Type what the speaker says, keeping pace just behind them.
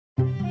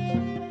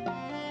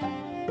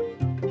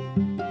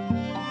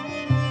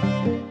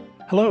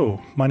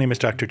Hello, my name is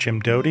Dr. Jim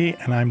Doty,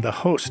 and I'm the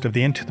host of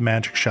the Into the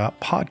Magic Shop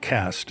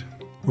podcast,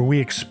 where we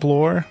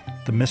explore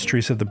the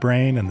mysteries of the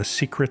brain and the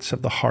secrets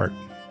of the heart.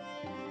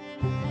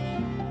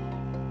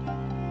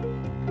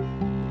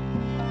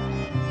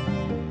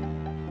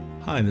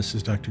 Hi, this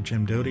is Dr.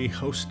 Jim Doty,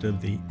 host of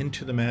the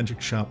Into the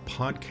Magic Shop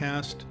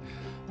podcast.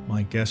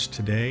 My guest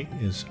today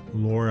is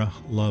Lara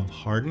Love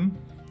Hardin,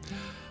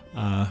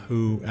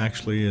 who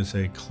actually is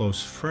a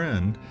close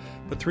friend.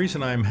 But the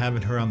reason I'm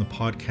having her on the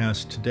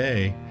podcast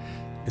today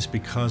is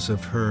because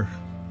of her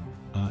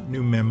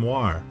new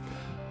memoir,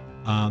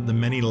 The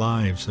Many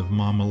Lives of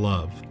Mama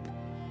Love.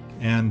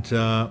 And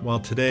while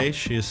today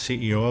she is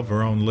CEO of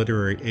her own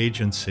literary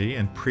agency,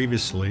 and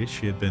previously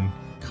she had been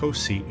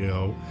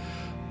co-CEO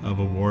of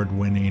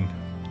award-winning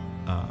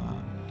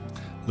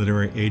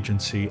literary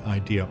agency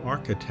Idea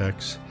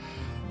Architects,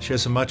 she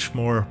has a much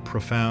more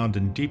profound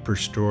and deeper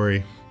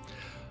story,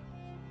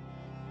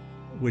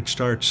 which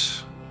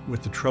starts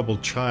with the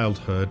troubled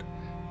childhood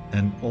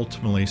and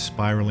ultimately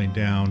spiraling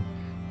down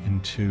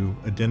into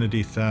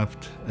identity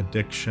theft,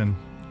 addiction,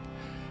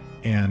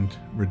 and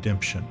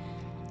redemption.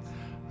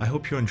 I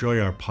hope you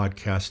enjoy our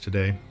podcast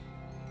today.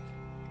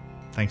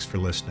 Thanks for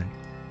listening.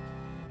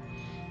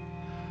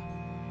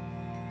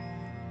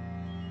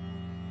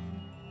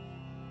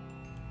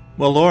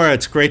 Well, Lara,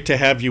 it's great to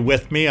have you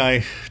with me.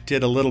 I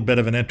did a little bit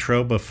of an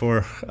intro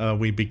before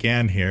we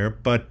began here,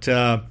 but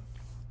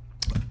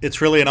it's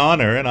really an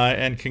honor,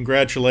 and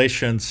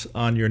congratulations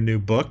on your new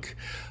book,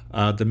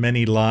 The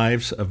Many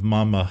Lives of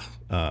Mama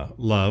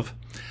Love.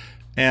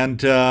 And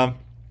just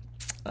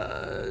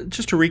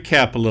to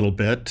recap a little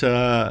bit,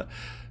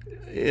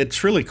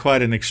 it's really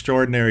quite an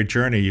extraordinary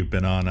journey you've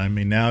been on. I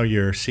mean, now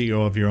you're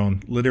CEO of your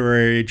own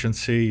literary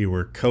agency. You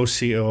were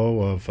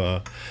co-CEO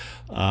of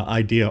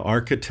Idea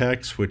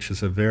Architects, which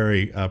is a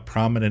very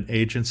prominent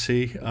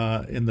agency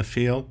in the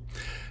field.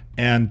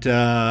 And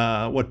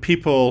what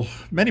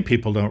many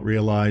people don't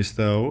realize,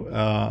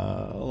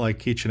 though,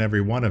 like each and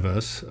every one of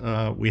us,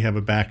 we have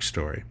a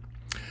backstory.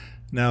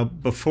 Now,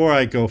 before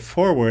I go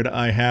forward,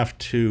 I have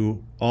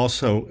to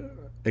also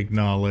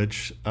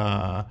acknowledge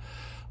that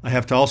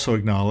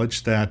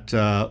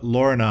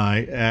Lara and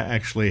I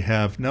actually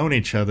have known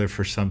each other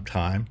for some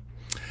time.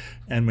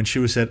 And when she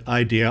was at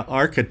Idea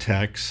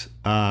Architects,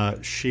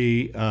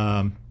 she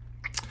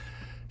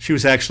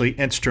was actually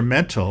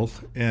instrumental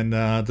in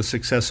the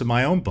success of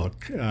my own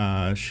book.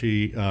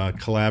 She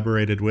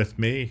collaborated with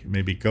me,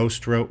 maybe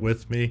ghost wrote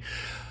with me.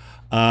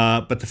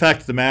 But the fact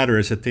of the matter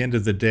is, at the end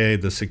of the day,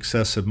 the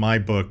success of my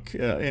book,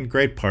 in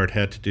great part,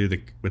 had to do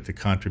with the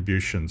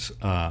contributions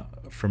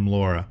from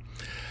Lara.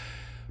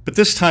 But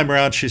this time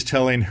around, she's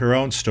telling her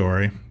own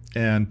story.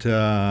 And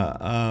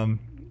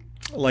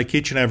like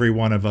each and every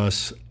one of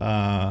us,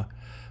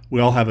 we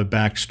all have a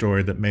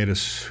backstory that made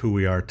us who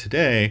we are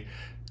today.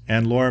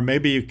 And Lara,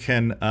 maybe you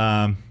can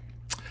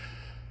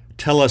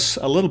tell us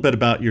a little bit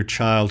about your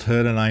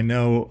childhood. And I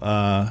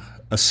know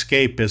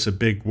escape is a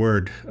big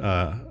word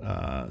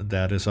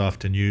that is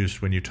often used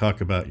when you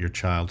talk about your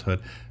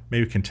childhood.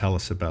 Maybe you can tell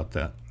us about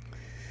that.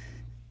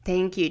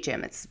 Thank you,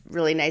 Jim. It's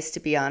really nice to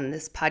be on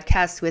this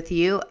podcast with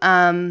you.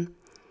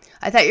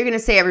 I thought you were going to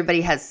say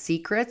everybody has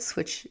secrets,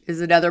 which is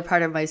another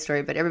part of my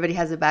story, but everybody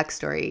has a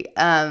backstory.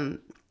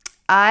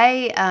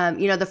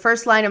 The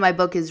first line of my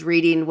book is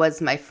reading was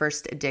my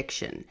first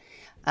addiction.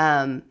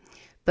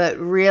 But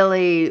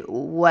really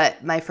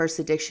what my first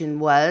addiction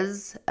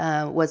was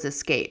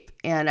escape.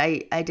 And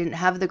I didn't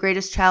have the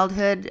greatest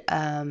childhood.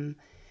 It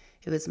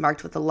was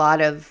marked with a lot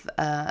of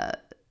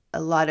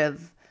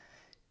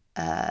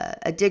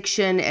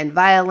addiction and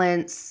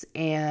violence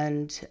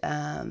and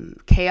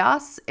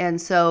chaos. And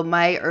so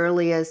my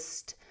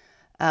earliest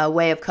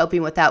way of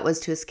coping with that was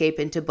to escape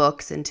into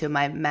books, into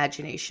my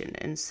imagination.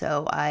 And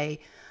so I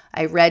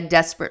read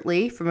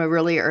desperately from a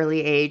really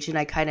early age, and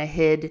I kind of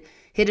hid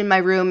in my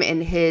room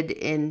and hid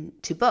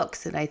into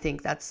books. And I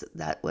think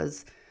that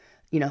was,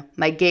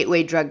 my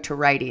gateway drug to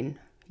writing,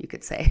 you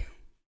could say.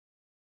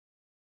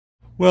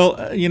 Well,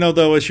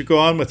 though, as you go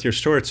on with your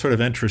story, it's sort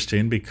of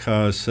interesting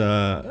because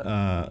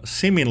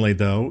seemingly,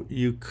 though,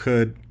 you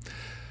could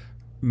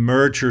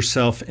merge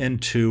yourself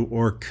into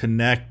or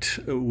connect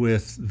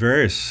with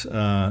various,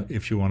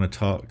 if you want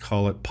to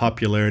call it,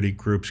 popularity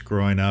groups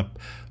growing up,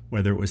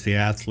 whether it was the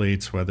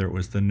athletes, whether it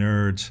was the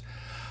nerds.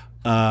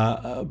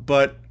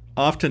 But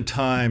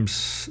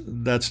oftentimes,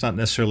 that's not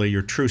necessarily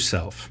your true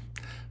self,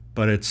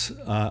 but it's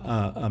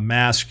a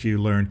mask you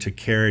learn to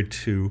carry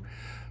to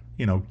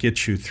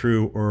get you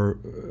through or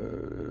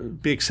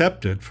be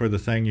accepted for the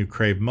thing you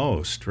crave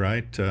most,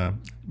 right?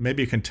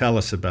 Maybe you can tell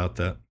us about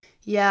that.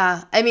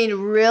 Yeah. I mean,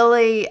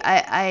 really,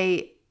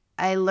 I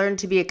learned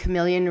to be a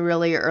chameleon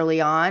really early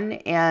on,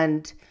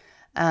 and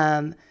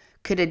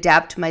could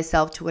adapt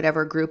myself to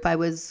whatever group I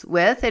was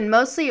with. And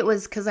mostly it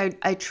was because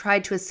I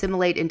tried to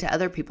assimilate into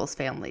other people's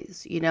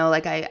families.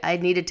 Like I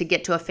needed to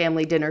get to a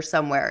family dinner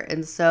somewhere.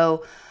 And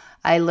so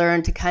I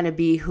learned to kind of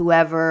be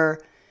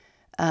whoever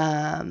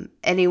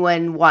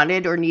anyone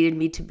wanted or needed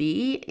me to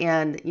be.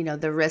 And,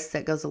 the risk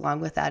that goes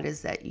along with that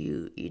is that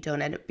you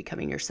don't end up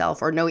becoming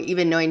yourself or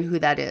even knowing who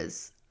that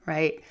is,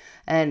 right?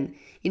 And,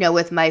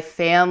 with my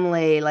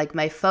family, like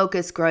my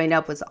focus growing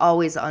up was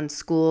always on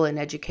school and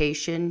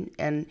education.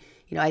 And,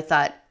 I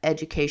thought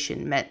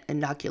education meant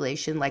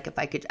inoculation. Like if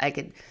I could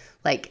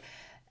like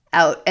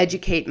out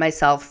educate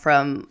myself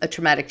from a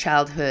traumatic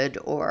childhood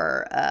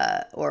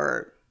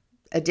or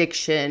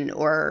addiction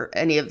or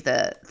any of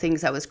the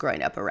things I was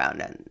growing up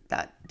around, and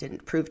that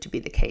didn't prove to be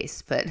the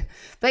case.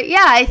 But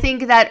yeah, I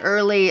think that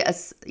early,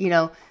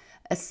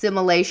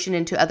 assimilation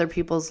into other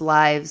people's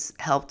lives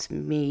helped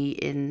me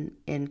in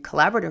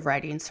collaborative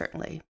writing,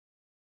 certainly.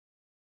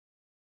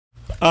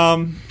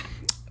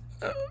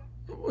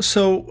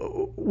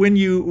 So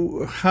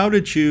how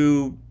did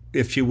you,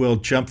 if you will,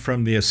 jump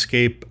from the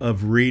escape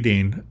of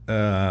reading,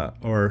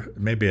 or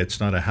maybe it's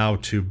not a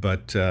how-to,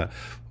 but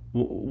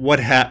what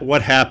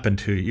happened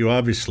to you? You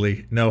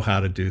obviously know how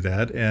to do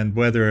that, and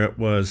whether it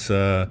was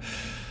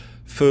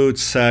food,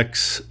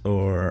 sex,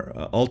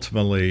 or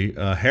ultimately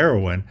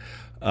heroin,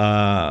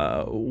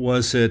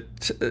 was it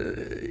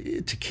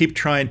to keep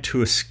trying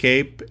to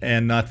escape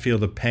and not feel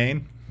the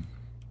pain?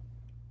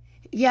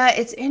 Yeah,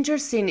 it's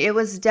interesting. It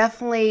was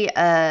definitely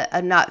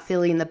a not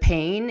feeling the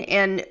pain.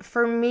 And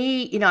for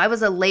me, I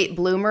was a late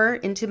bloomer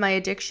into my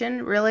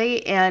addiction,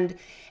 really. And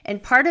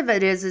part of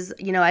it is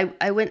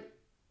I went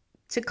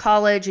to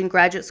college and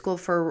graduate school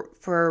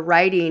for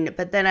writing,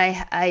 but then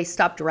I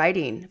stopped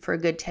writing for a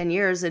good 10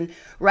 years. And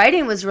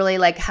writing was really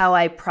like how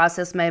I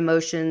processed my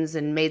emotions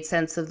and made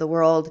sense of the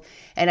world.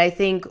 And I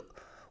think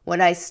when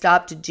I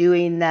stopped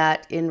doing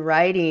that in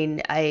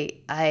writing, I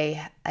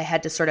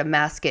had to sort of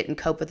mask it and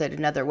cope with it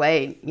another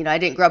way. I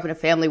didn't grow up in a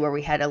family where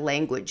we had a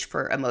language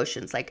for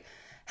emotions. Like,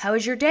 how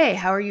was your day?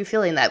 How are you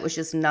feeling? That was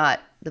just not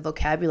the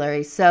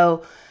vocabulary.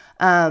 So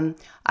I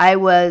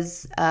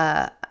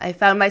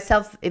found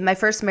myself in my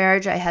first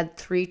marriage. I had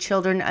 3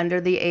 children under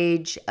the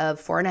age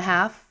of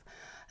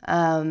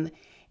 4.5.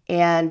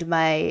 And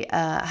my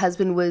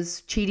husband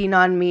was cheating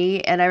on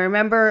me. And I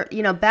remember,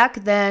 back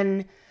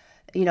then,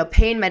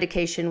 pain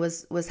medication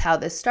was how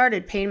this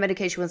started. Pain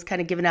medication was kind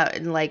of given out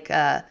in like,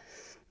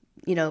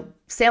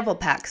 sample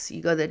packs.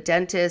 You go to the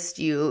dentist,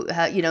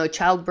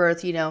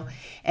 childbirth,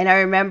 and I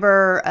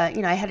remember,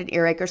 I had an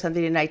earache or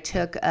something, and I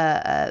took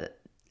a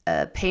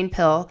pain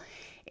pill,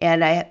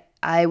 and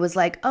I was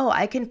like, oh,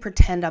 I can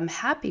pretend I'm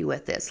happy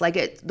with this.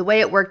 Like the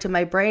way it worked in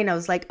my brain, I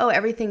was like, oh,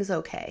 everything's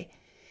okay.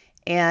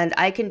 And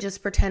I can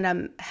just pretend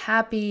I'm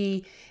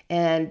happy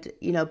and,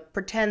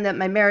 pretend that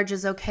my marriage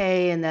is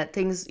okay and that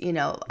things,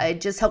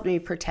 it just helped me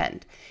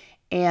pretend.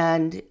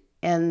 And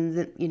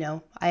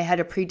I had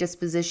a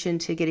predisposition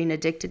to getting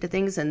addicted to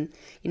things. And,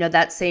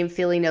 that same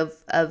feeling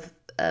of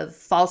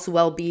false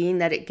well-being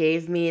that it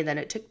gave me, and then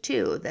it took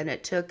 2, then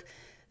it took,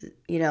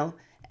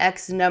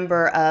 X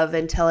number of,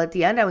 until at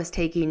the end I was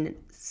taking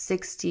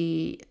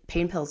 60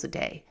 pain pills a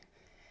day.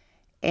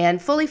 And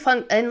fully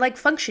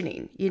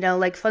functioning,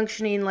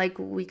 functioning like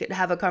we could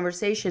have a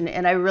conversation.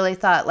 And I really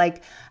thought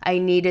like I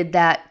needed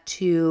that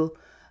to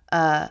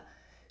that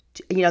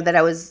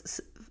I was,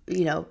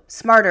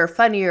 smarter,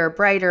 funnier,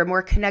 brighter,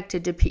 more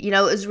connected to people.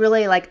 It was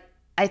really like,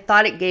 I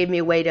thought it gave me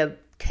a way to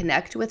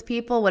connect with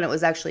people when it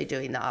was actually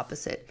doing the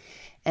opposite.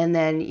 And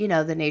then,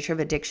 the nature of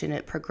addiction,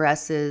 it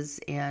progresses,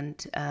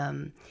 and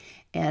I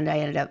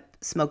ended up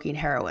smoking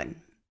heroin.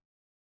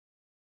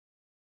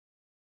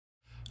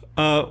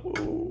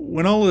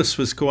 When all this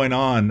was going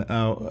on,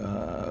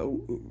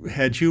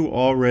 had you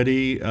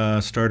already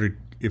started,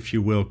 if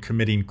you will,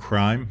 committing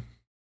crime?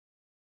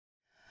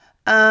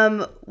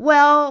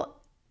 Well,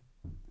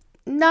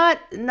 not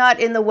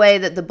in the way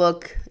that the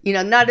book,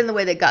 not in the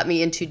way that got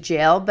me into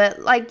jail, but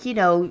like,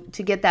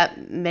 to get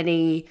that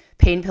many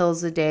pain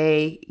pills a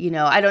day,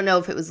 I don't know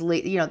if it was,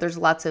 there's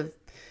lots of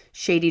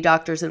shady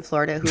doctors in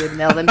Florida who would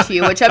mail them to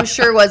you, which I'm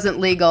sure wasn't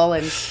legal,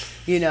 and,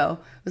 it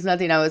was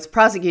nothing I was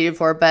prosecuted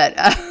for, but,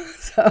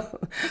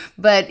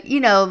 but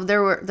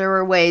there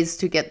were ways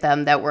to get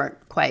them that weren't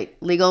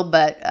quite legal,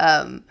 but,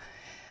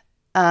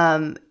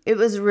 it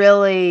was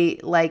really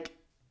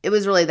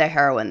the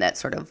heroin that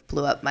sort of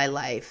blew up my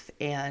life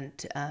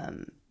and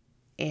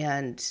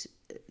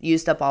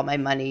used up all my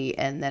money.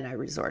 And then I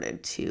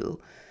resorted to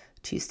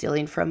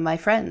stealing from my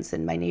friends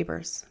and my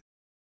neighbors.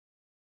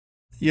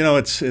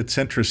 It's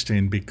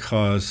interesting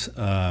because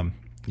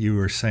you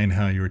were saying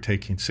how you were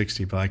taking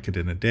 60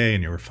 Vicodin a day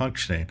and you were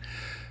functioning.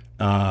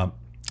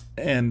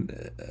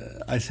 And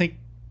I think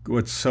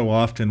what so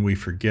often we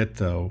forget,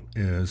 though,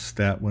 is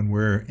that when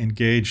we're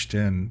engaged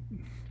in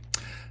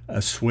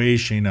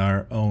assuaging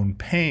our own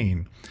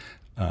pain,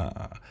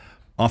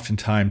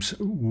 oftentimes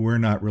we're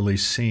not really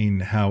seeing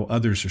how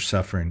others are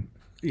suffering,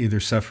 either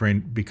suffering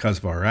because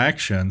of our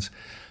actions,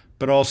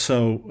 but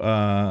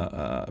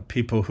also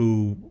people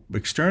who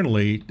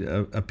externally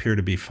appear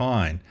to be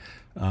fine,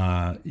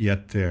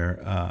 yet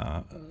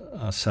they're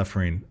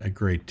suffering a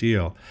great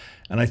deal.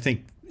 And I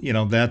think,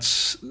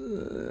 that's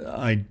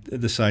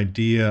this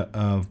idea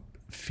of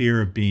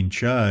fear of being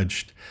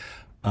judged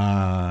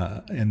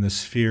in the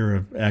sphere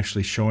of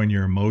actually showing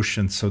your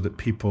emotions so that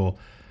people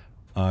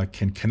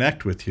can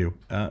connect with you.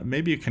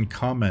 Maybe you can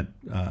comment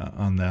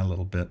on that a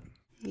little bit.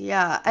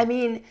 Yeah, I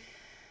mean,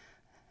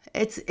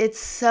 it's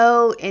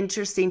so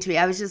interesting to me.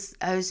 I was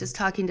just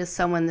talking to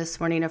someone this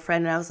morning, a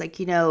friend, and I was like,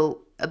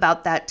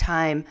 about that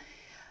time,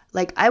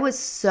 like I was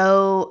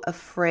so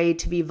afraid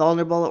to be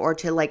vulnerable or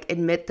to like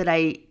admit that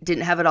I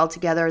didn't have it all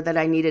together, that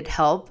I needed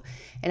help.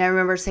 And I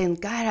remember saying,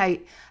 God,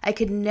 I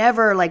could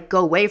never like go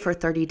away for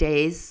 30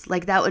 days.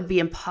 Like that would be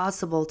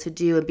impossible to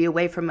do, and be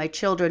away from my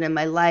children and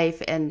my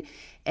life and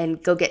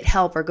go get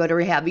help or go to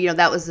rehab.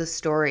 That was the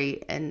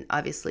story. And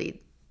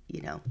obviously,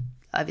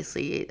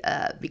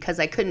 because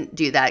I couldn't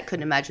do that,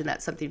 couldn't imagine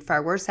that something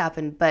far worse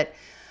happened. But,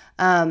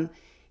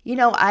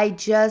 I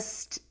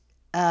just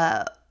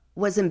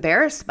was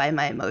embarrassed by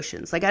my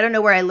emotions. Like, I don't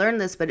know where I learned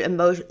this, but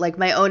like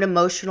my own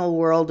emotional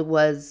world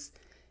was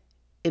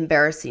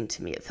embarrassing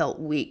to me. It felt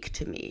weak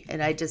to me.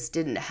 And I just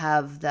didn't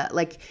have that.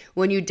 Like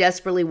when you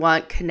desperately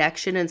want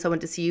connection and someone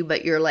to see you,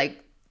 but you're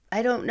like,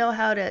 I don't know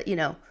how to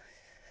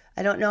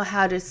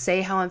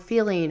say how I'm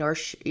feeling or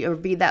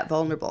be that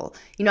vulnerable.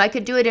 I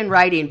could do it in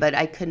writing, but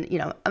I couldn't,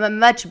 I'm a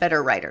much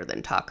better writer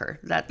than talker.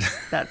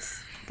 That's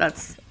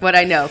what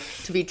I know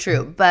to be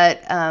true.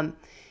 But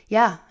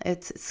yeah,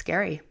 it's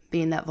scary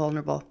being that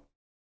vulnerable.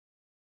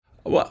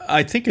 Well,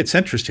 I think it's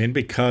interesting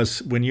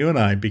because when you and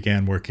I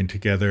began working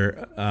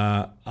together,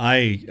 I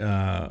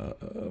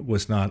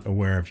was not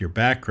aware of your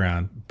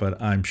background,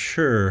 but I'm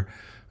sure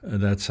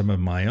that some of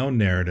my own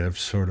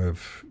narratives sort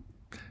of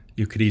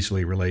you could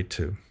easily relate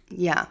to.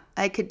 Yeah,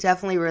 I could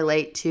definitely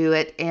relate to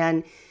it.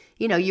 And,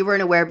 you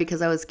weren't aware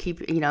because I was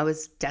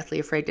deathly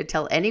afraid to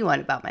tell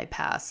anyone about my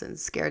past and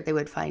scared they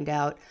would find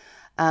out.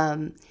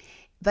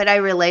 But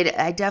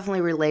I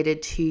definitely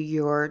related to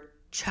your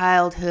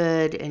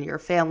childhood and your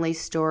family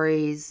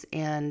stories.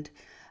 And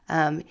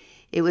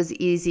it was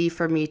easy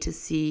for me to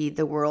see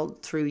the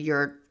world through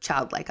your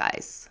childlike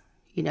eyes,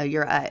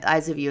 your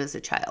eyes of you as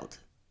a child,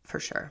 for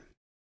sure.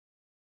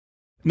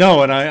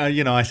 No, and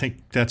I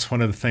think that's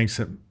one of the things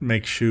that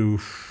makes you,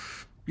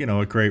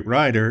 a great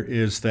writer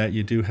is that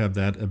you do have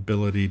that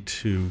ability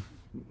to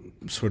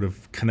sort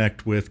of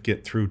connect with,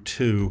 get through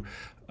to,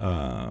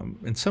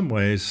 in some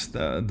ways,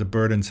 the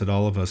burdens that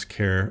all of us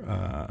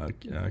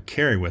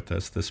carry with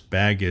us, this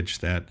baggage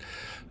that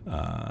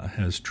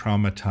has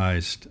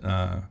traumatized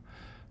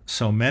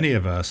so many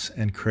of us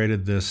and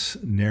created this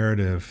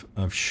narrative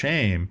of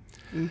shame.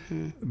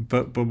 Mm-hmm.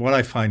 But what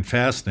I find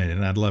fascinating,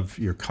 and I'd love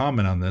your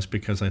comment on this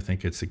because I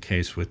think it's the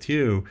case with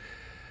you,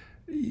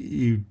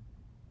 you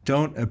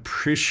don't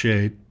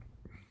appreciate,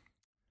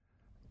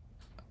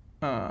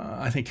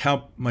 I think,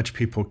 how much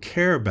people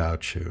care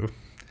about you,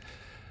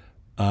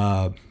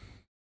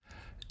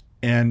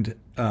 and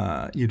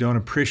you don't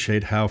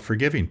appreciate how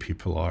forgiving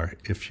people are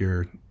if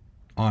you're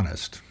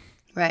honest.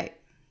 Right.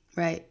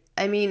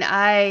 I mean,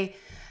 I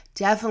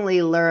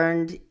definitely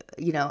learned,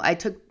 I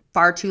took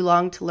far too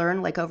long to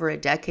learn, like over a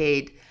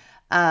decade,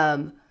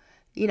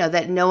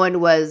 that no one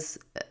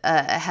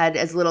had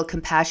as little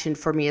compassion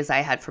for me as I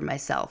had for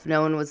myself.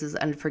 No one was as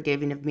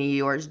unforgiving of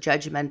me or as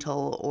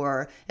judgmental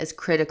or as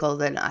critical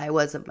than I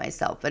was of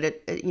myself. But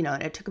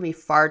it took me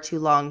far too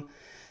long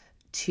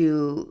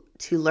to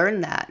learn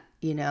that,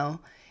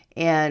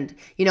 And,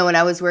 when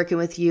I was working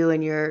with you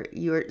and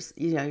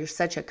you're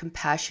such a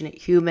compassionate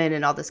human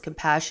and all this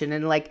compassion,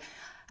 and like,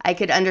 I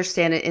could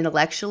understand it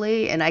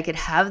intellectually and I could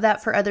have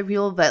that for other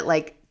people, but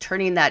like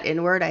turning that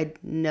inward, I had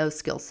no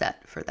skill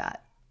set for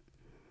that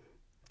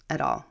at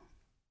all.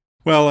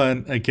 Well,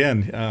 and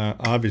again,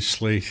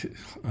 obviously,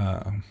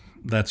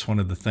 that's one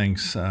of the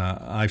things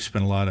I've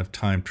spent a lot of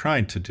time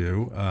trying to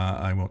do.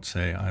 I won't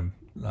say I'm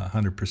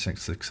 100%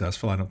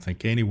 successful. I don't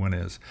think anyone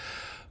is.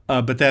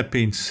 But that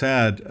being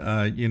said,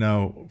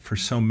 for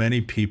so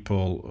many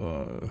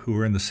people who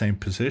are in the same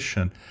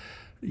position,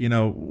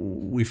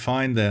 we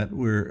find that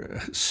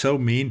we're so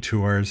mean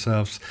to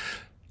ourselves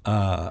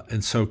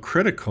and so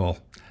critical.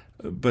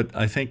 But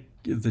I think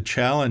the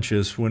challenge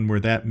is when we're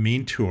that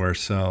mean to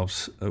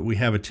ourselves, we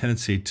have a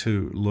tendency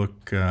to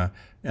look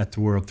at the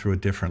world through a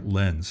different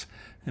lens.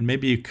 And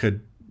maybe you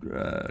could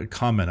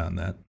comment on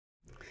that.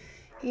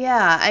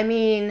 Yeah, I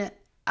mean,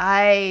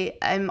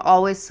 I'm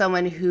always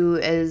someone who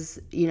is,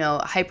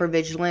 hyper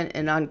vigilant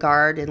and on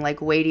guard and like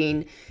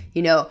waiting,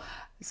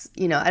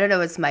 I don't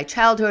know if it's my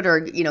childhood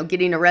or,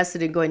 getting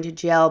arrested and going to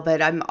jail,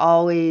 but I'm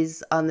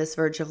always on this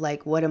verge of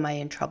like, what am I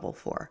in trouble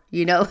for?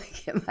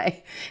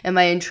 Like, am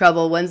I in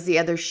trouble? When's the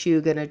other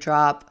shoe going to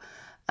drop?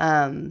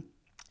 So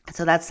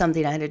that's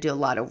something I had to do a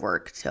lot of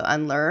work to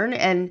unlearn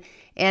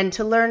and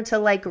to learn to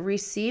like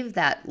receive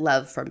that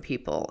love from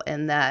people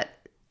and that,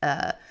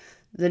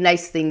 the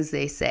nice things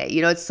they say.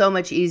 It's so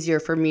much easier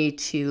for me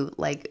to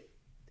like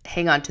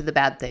hang on to the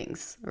bad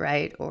things,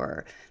 right?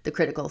 Or the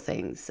critical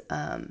things.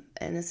 And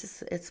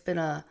it's been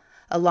a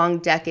long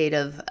decade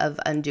of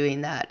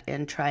undoing that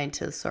and trying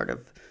to sort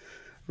of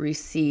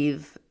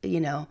receive,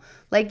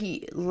 like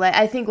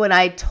I think when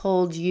I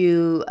told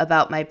you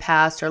about my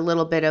past or a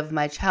little bit of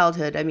my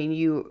childhood, I mean,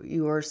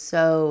 you were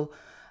so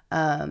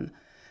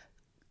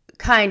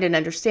kind and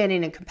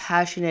understanding and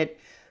compassionate.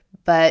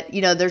 But,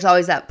 there's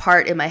always that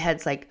part in my head,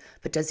 it's like,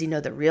 but does he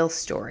know the real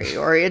story?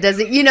 Or it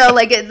doesn't,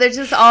 there's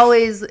just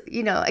always,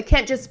 I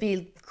can't just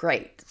be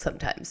great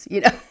sometimes,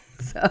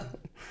 so.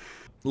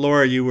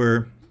 Laura, you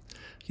were,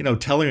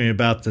 telling me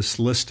about this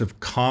list of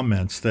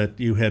comments that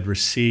you had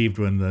received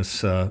when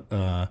this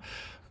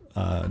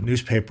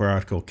newspaper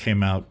article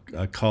came out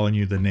calling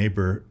you the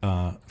neighbor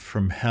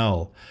from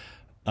hell.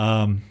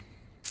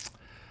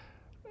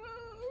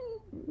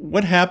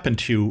 What happened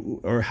to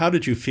you, or how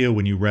did you feel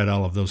when you read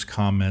all of those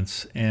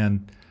comments?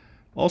 And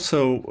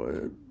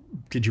also,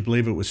 did you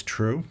believe it was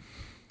true?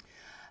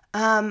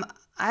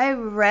 I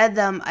read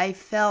them. I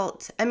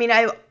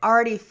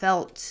already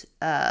felt,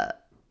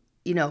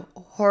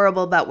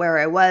 horrible about where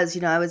I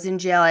was. I was in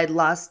jail. I'd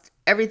lost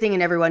everything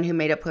and everyone who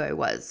made up who I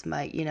was.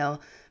 My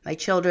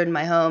children,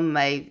 my home,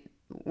 my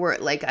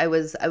work. Like I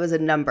was a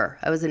number.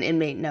 I was an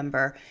inmate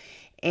number.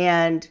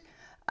 And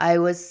I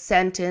was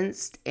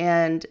sentenced,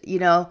 and,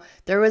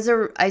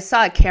 I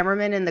saw a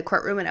cameraman in the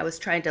courtroom, and I was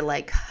trying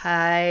to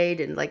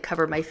hide and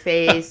cover my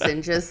face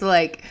and just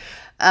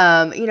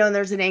and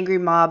there's an angry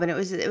mob, and it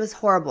was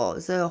horrible. It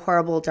was a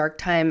horrible, dark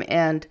time.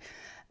 And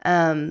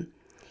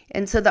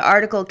so the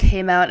article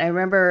came out, and I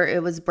remember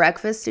it was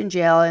breakfast in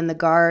jail, and the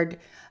guard,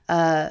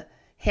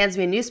 hands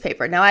me a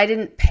newspaper. Now, I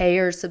didn't pay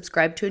or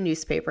subscribe to a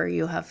newspaper.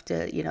 You have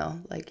to, you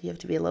have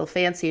to be a little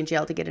fancy in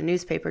jail to get a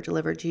newspaper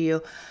delivered to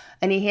you.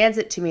 And he hands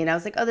it to me, and I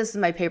was like, oh, this is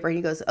my paper. And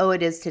he goes, oh,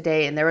 it is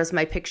today. And there was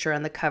my picture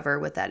on the cover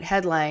with that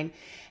headline.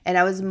 And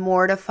I was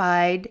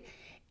mortified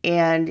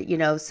and,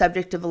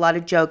 subject of a lot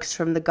of jokes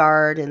from the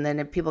guard. And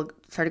then people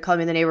started calling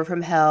me the neighbor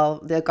from hell.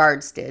 The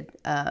guards did.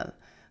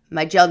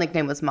 My jail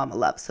nickname was Mama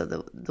Love, so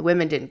the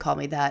women didn't call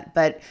me that.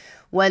 But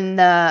when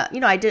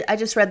I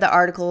just read the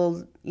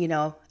article,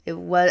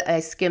 I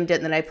skimmed it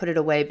and then I put it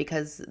away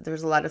because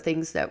there's a lot of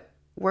things that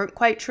weren't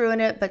quite true in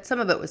it, but some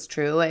of it was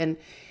true.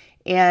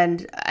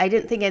 And I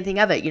didn't think anything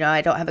of it.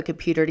 I don't have a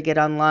computer to get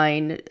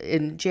online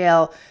in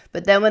jail.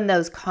 But then when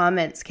those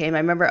comments came, I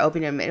remember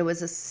opening them. It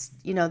was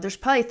there's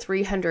probably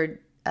 300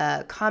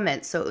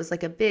 comments. So it was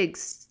like a big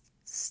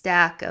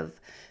stack of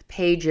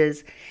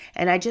pages.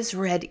 And I just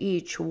read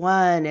each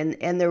one.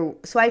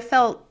 So I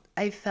felt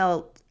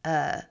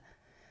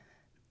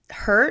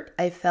hurt.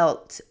 I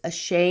felt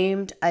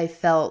ashamed. I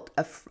felt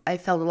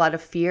a lot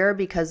of fear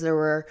because there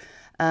were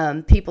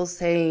people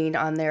saying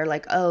on there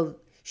oh,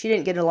 she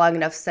didn't get a long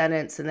enough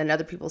sentence, and then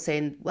other people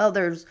saying, well,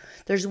 there's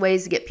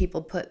ways to get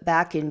people put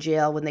back in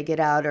jail when they get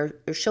out, or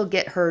she'll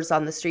get hers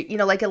on the street,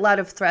 a lot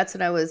of threats.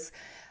 And I was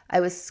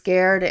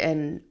scared,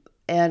 and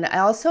I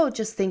also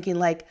just thinking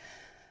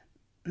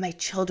my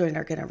children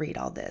are going to read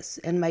all this,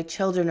 and my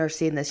children are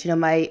seeing this.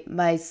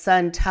 My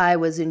son Ty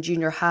was in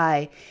junior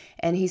high,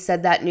 and he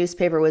said that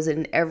newspaper was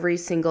in every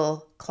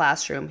single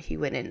classroom he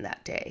went in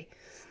that day.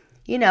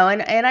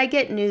 And I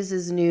get news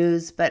is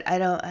news, but I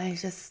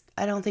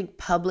don't think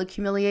public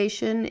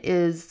humiliation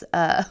is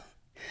a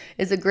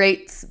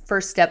great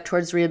first step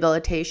towards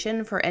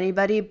rehabilitation for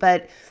anybody.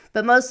 But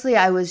mostly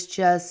I was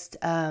just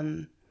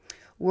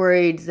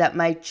worried that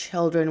my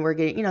children were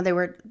getting,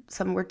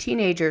 some were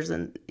teenagers,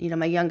 and,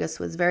 my youngest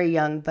was very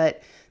young,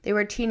 but they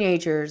were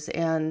teenagers,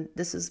 and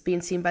this was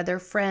being seen by their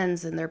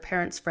friends and their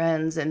parents'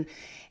 friends.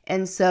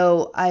 And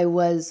so I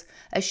was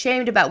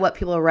ashamed about what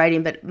people were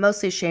writing, but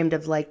mostly ashamed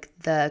of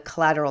the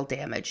collateral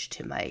damage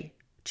to my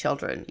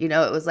children. It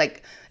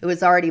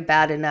was already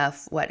bad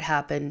enough what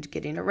happened,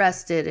 getting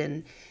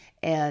arrested,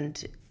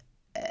 and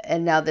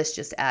now this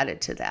just added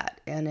to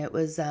that. And it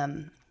was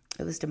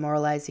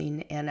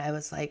demoralizing. And I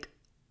was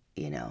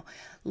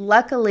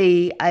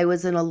luckily I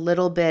was in a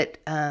little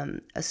bit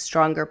a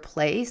stronger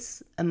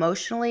place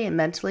emotionally and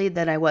mentally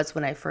than I was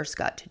when I first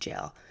got to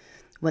jail,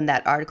 when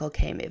that article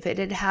came. If it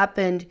had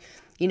happened,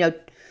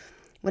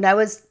 when I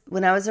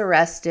was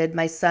arrested,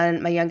 my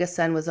youngest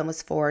son was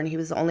almost 4, and he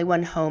was the only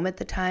one home at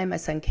the time, my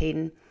son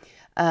Caden.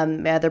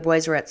 My other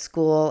boys were at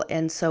school.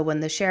 And so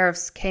when the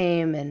sheriffs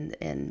came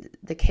and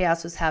the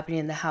chaos was happening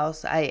in the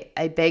house,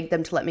 I begged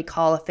them to let me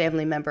call a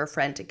family member,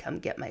 friend, to come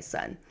get my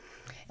son.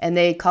 And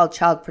they called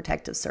Child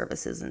Protective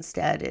Services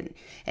instead,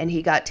 and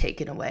he got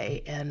taken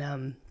away.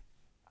 And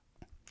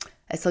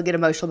I still get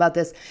emotional about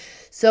this.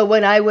 So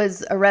when I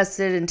was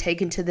arrested and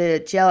taken to the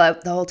jail,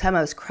 the whole time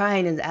I was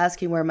crying and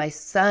asking where my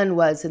son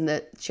was, and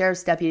the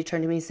sheriff's deputy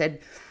turned to me and said,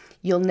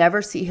 "You'll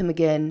never see him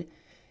again,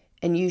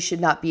 and you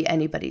should not be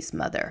anybody's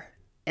mother."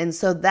 And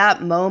so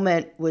that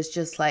moment was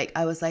just I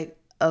was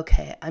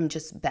okay, I'm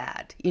just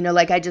bad.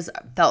 I just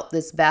felt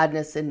this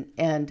badness,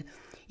 and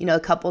a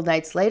couple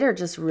nights later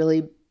just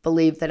really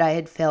believed that I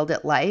had failed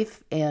at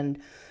life, and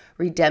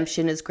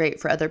redemption is great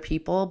for other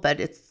people,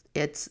 but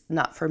it's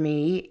not for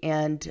me.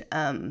 And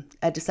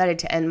I decided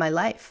to end my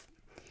life.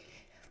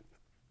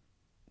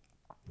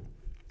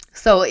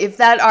 So if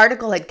that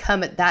article had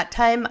come at that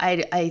time,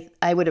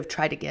 I would have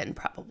tried again,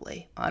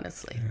 probably,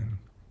 honestly.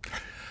 Yeah.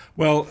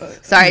 Well,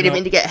 sorry, I didn't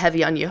mean to get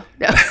heavy on you.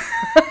 No.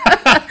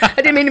 I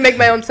didn't mean to make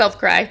my own self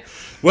cry.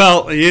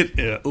 Well,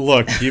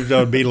 look, you've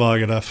known me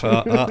long enough.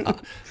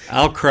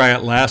 I'll cry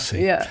at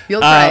Lassie. Yeah,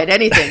 you'll cry at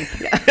anything.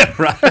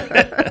 Right.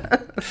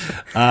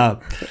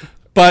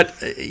 But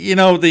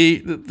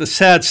the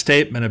sad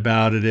statement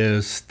about it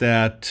is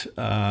that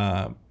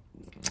but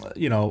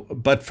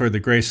for the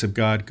grace of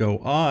God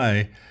go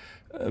I.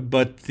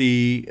 But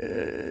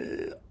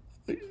the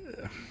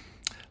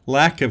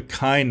lack of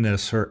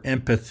kindness or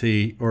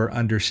empathy or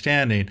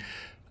understanding.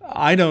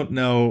 I don't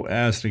know,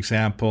 as an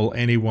example,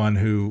 anyone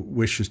who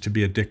wishes to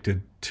be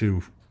addicted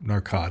to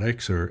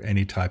narcotics or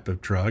any type of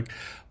drug.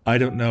 I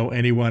don't know of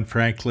anyone,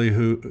 frankly,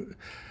 who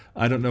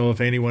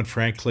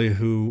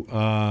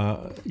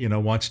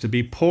wants to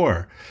be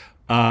poor,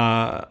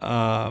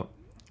 or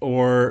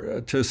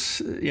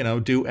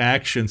to do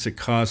actions that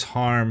cause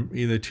harm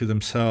either to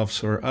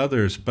themselves or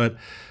others. But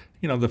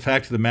the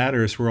fact of the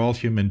matter is, we're all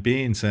human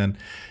beings, and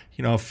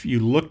if you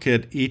look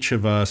at each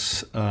of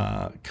us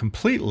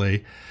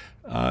completely,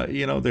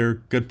 there are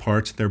good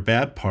parts, there are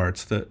bad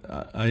parts. That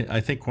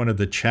I think one of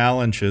the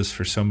challenges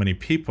for so many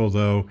people,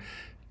 though,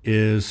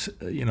 is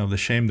the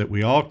shame that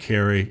we all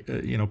carry.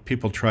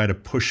 People try to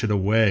push it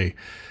away,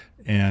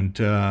 and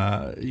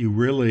you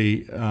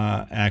really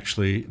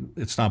actually,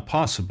 it's not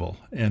possible.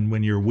 And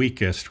when you're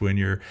weakest, when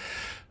you're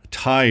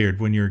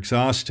tired, when you're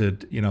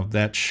exhausted,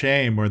 that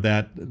shame or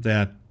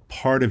that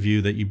part of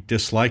you that you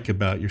dislike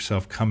about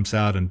yourself comes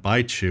out and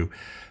bites you,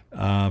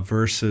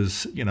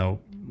 versus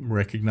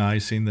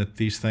recognizing that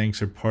these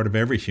things are part of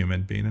every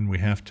human being, and we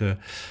have to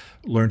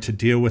learn to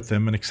deal with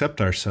them and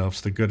accept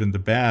ourselves, the good and the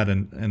bad,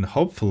 and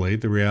hopefully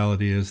the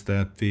reality is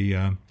that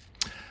the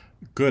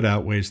good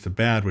outweighs the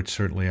bad, which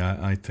certainly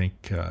I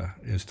think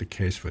is the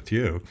case with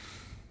you.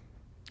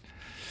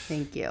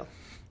 Thank you.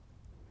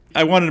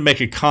 I wanted to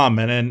make a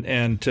comment,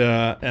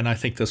 and I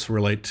think this will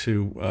relate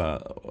to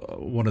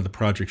one of the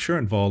projects you're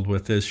involved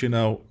with. Is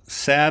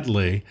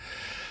sadly,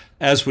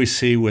 as we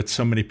see with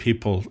so many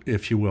people,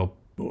 if you will,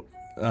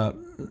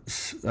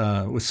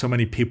 with so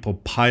many people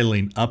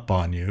piling up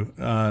on you,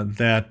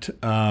 that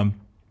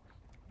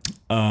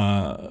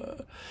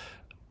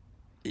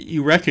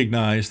you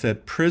recognize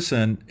that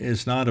prison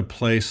is not a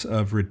place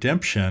of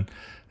redemption.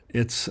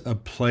 It's a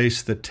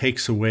place that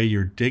takes away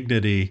your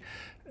dignity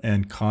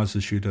and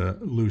causes you to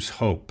lose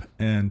hope.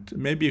 And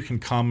maybe you can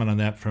comment on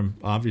that from,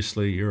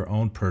 obviously, your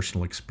own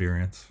personal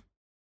experience.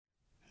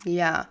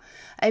 Yeah.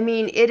 I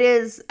mean, it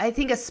is, I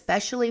think,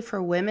 especially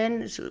for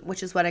women,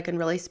 which is what I can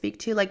really speak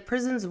to, like,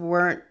 prisons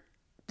weren't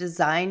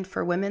designed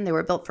for women. They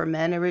were built for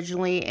men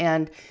originally.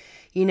 And,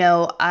 if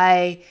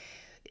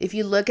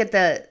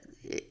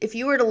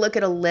you were to look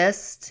at a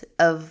list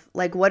of,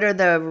 like, what are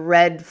the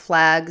red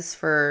flags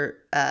for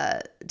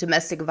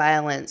domestic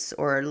violence,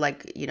 or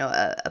like,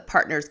 a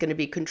partner is going to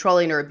be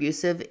controlling or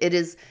abusive, it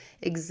is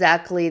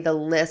exactly the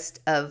list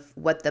of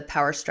what the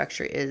power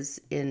structure is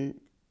in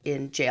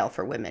jail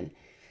for women.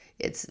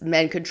 It's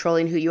men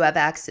controlling who you have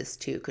access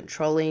to,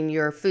 controlling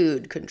your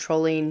food,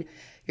 controlling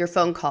your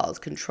phone calls,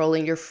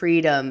 controlling your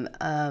freedom.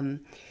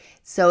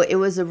 So it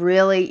was a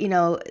really,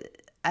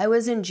 I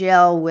was in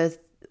jail with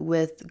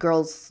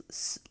girls,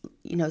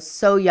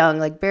 so young,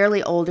 like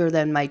barely older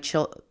than my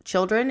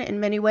children in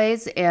many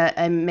ways,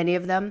 and many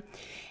of them.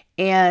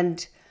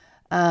 And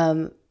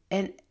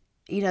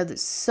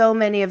so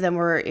many of them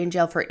were in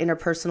jail for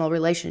interpersonal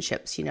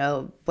relationships,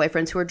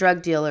 boyfriends who were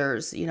drug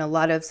dealers, a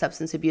lot of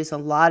substance abuse, a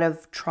lot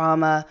of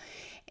trauma.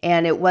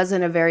 And it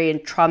wasn't a very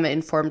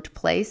trauma-informed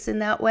place in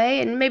that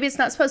way. And maybe it's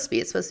not supposed to be.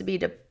 It's supposed to be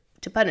to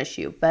punish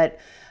you. But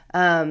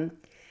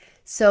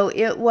so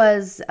it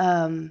was,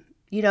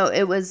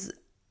 it was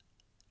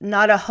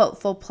not a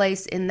hopeful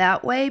place in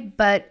that way,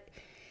 but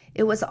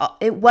it was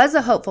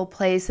a hopeful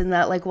place in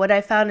that, like, what I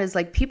found is,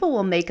 like, people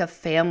will make a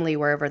family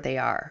wherever they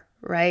are,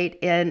 right?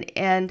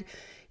 And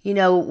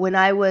when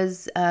I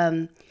was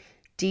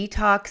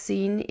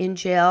detoxing in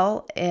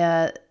jail,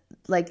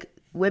 like,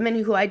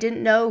 women who I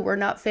didn't know were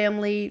not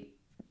family,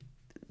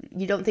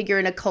 you don't think you're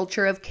in a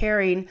culture of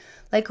caring,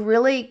 like,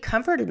 really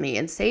comforted me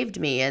and saved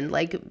me, and,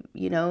 like,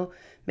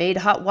 made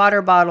hot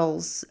water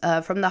bottles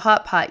from the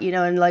hot pot,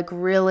 and, like,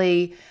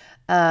 really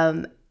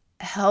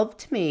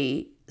helped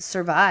me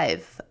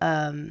survive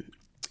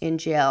in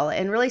jail,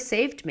 and really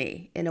saved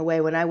me in a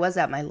way when I was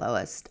at my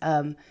lowest.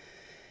 And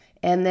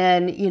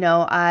then,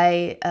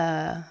 I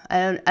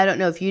don't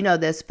know if you know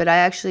this, but I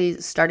actually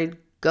started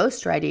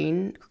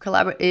ghostwriting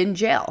in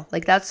jail.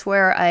 Like, that's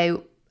where I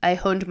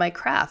honed my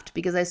craft,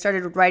 because I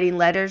started writing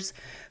letters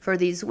for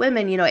these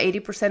women.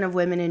 80% of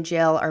women in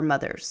jail are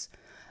mothers.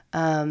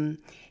 And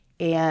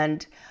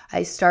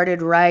I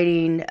started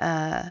writing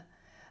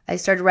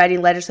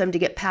letters for them to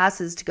get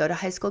passes to go to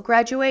high school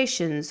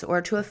graduations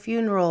or to a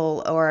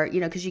funeral, or,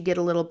 because you get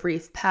a little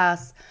brief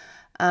pass,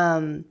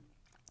 or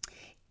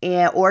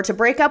to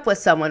break up with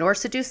someone or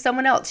seduce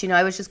someone else.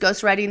 I was just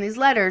ghostwriting these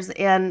letters,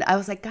 and I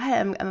was like,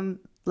 God, I'm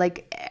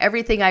like,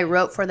 everything I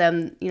wrote for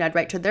them, I'd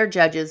write to their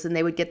judges, and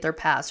they would get their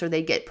pass, or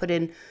they'd get put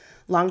in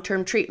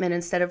long-term treatment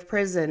instead of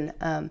prison.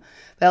 But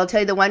I'll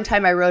tell you, the one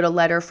time I wrote a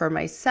letter for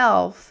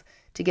myself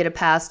to get a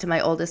pass to my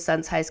oldest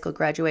son's high school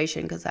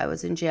graduation, because I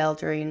was in jail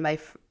during my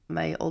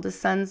my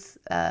oldest son's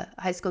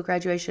high school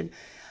graduation,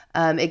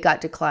 it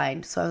got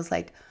declined. So I was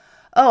like,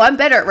 oh, I'm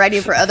better at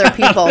writing for other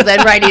people than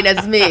writing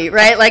as me,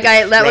 right? Like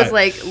was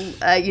like,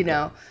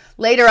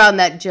 later on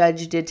that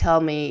judge did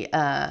tell me,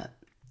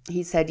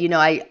 he said,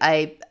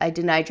 I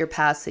denied your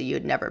pass so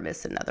you'd never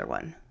miss another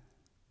one.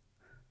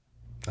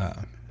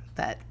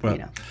 But,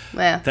 yeah.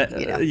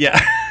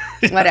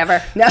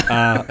 Whatever. No.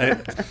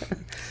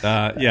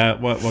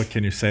 What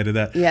can you say to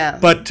that? Yeah.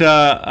 But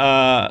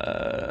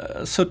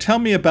so tell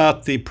me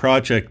about the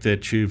project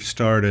that you've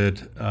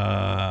started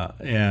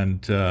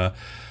and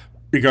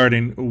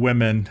regarding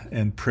women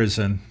in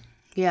prison.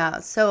 Yeah.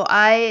 So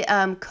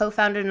I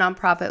co-founded a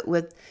nonprofit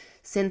with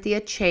Cynthia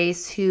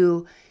Chase,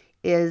 who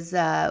was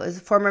a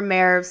former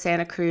mayor of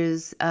Santa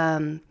Cruz,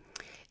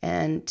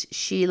 and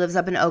she lives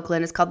up in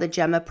Oakland. It's called the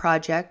Gemma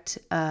Project,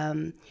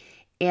 and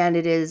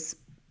it is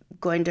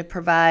going to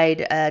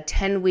provide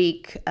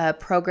 10-week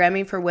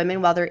programming for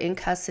women while they're in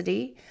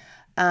custody,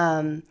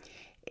 and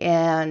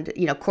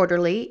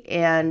quarterly,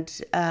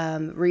 and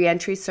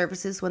reentry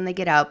services when they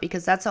get out,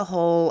 because that's a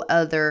whole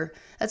other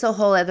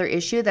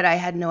issue that I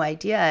had no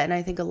idea, and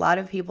I think a lot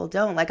of people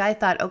don't. Like, I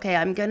thought, okay,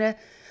 I'm gonna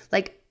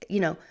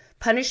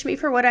punish me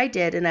for what I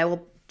did, and I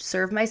will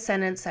serve my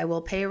sentence, I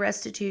will pay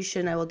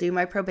restitution, I will do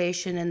my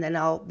probation, and then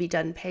I'll be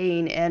done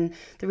paying. And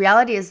the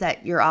reality is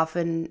that you're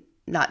often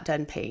not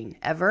done paying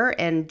ever,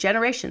 and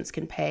generations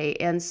can pay.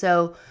 And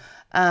so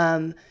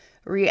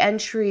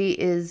reentry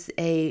is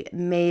a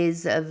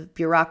maze of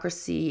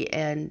bureaucracy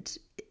and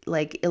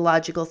like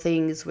illogical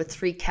things, with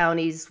 3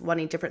 counties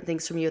wanting different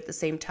things from you at the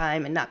same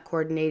time and not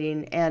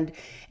coordinating, and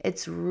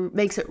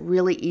makes it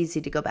really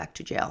easy to go back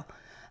to jail.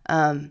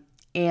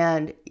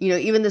 And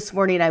even this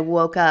morning I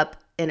woke up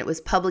and it was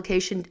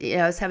publication.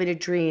 I was having a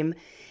dream, and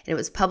it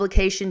was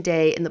publication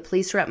day, and the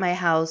police were at my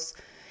house,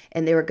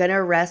 and they were going to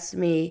arrest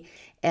me.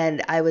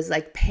 And I was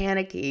like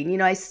panicking.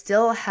 I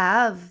still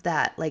have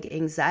that like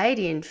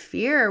anxiety and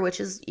fear, which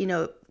is,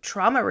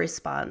 trauma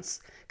response.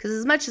 Because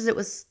as much as it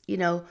was,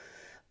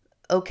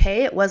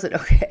 okay, it wasn't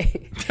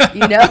okay. I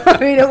mean,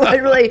 it was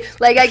really,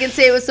 like, I can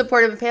say it was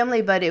supportive of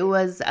family, but it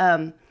was,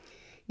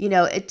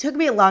 it took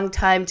me a long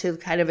time to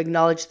kind of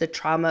acknowledge the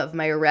trauma of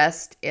my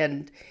arrest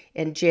and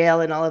jail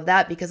and all of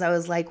that, because I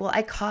was like, well,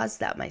 I caused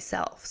that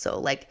myself. So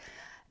like,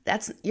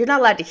 you're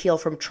not allowed to heal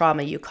from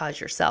trauma you cause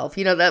yourself.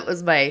 That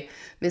was my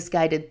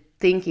misguided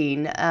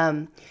thinking.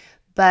 So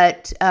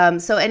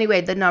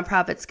anyway, the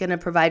nonprofit's going to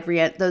provide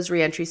those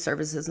reentry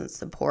services and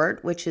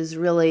support, which is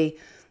really,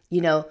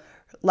 a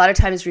lot of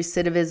times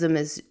recidivism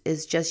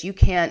is just, you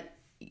can't,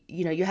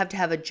 you have to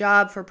have a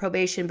job for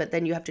probation, but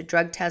then you have to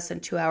drug test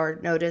and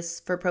 2-hour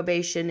notice for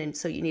probation. And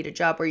so you need a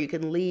job where you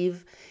can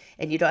leave,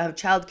 and you don't have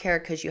childcare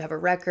because you have a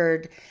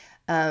record.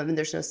 And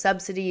there's no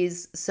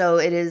subsidies. So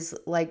it is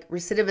like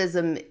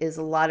recidivism is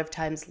a lot of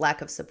times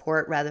lack of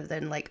support rather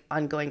than like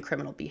ongoing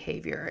criminal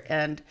behavior.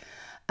 And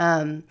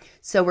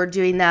so we're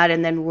doing that.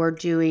 And then we're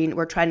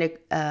trying to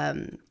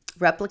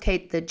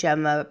replicate the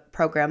Gemma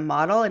program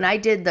model. And I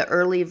did the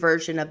early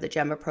version of the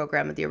Gemma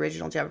program, the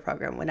original Gemma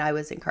program, when I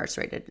was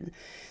incarcerated.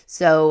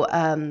 So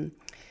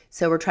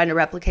we're trying to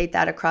replicate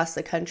that across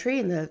the country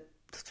in the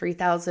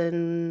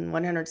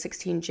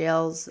 3,116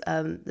 jails,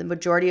 the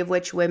majority of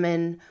which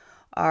women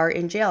are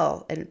in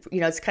jail. And,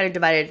 it's kind of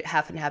divided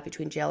half and half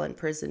between jail and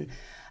prison.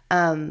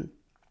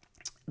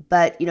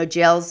 But,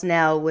 jails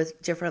now with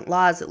different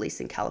laws, at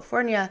least in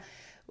California,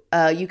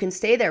 you can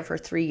stay there for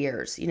 3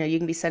 years. You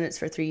can be sentenced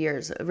for 3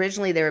 years.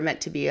 Originally, they were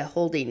meant to be a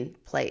holding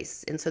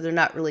place. And so they're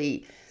not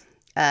really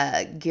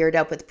geared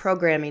up with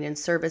programming and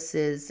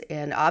services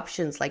and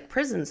options like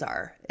prisons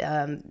are.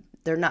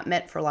 They're not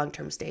meant for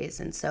long-term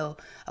stays. And so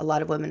a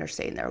lot of women are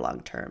staying there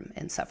long-term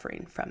and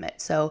suffering from it.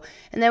 So,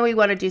 and then we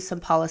want to do some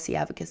policy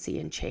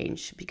advocacy and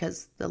change,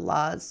 because the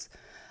laws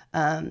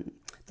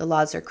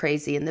are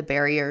crazy, and the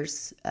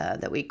barriers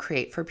that we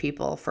create for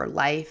people for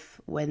life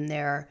when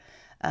they're,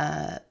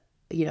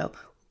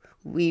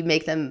 we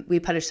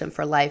punish them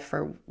for life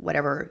for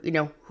whatever,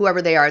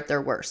 whoever they are at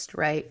their worst,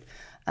 right?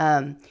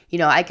 I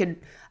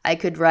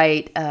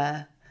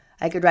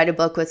could write a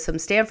book with some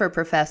Stanford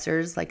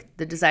professors, like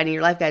the Designing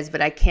Your Life guys,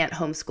 but I can't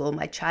homeschool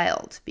my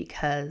child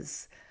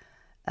because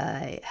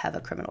I have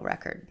a criminal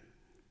record.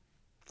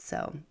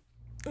 So.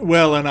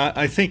 Well, and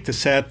I think the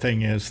sad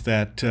thing is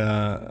that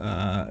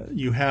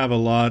you have a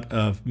lot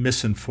of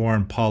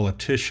misinformed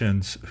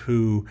politicians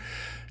who,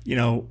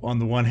 on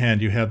the one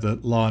hand, you have the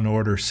law and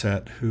order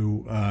set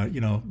who,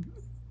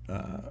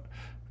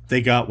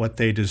 they got what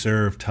they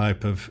deserve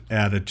type of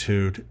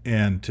attitude,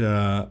 and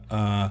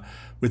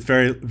with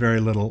very, very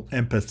little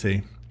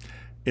empathy.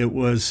 It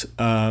was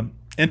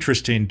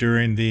interesting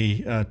during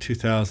the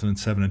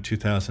 2007 and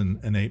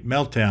 2008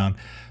 meltdown.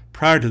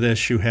 Prior to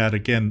this, you had,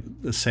 again,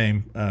 the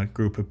same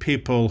group of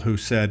people who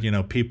said,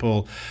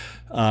 people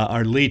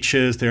are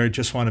leeches. They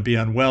just want to be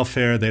on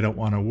welfare. They don't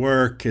want to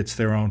work. It's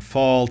their own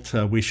fault.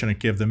 We shouldn't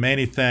give them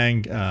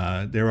anything.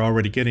 They're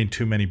already getting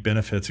too many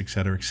benefits, et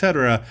cetera, et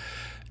cetera.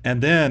 And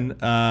then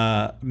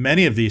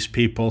many of these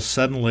people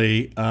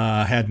suddenly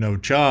had no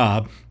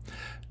job,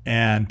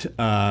 and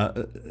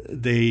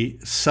they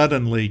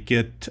suddenly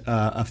get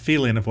a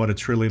feeling of what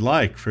it's really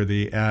like for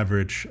the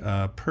average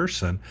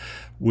person,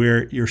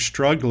 where you're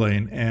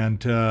struggling, and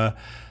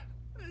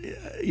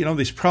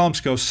these problems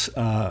go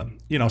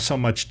so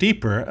much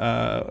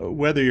deeper.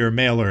 Whether you're a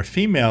male or a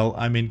female,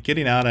 I mean,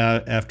 getting out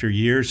after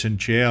years in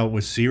jail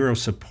with zero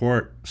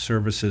support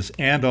services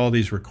and all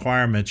these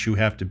requirements, you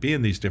have to be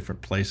in these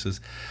different places.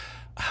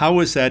 How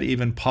is that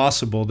even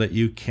possible that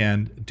you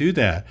can do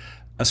that?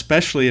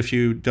 Especially if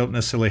you don't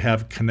necessarily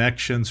have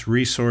connections,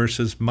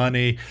 resources,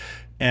 money,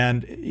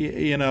 and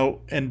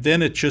and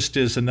then it just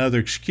is another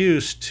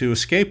excuse to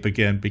escape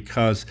again,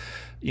 because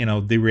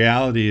the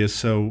reality is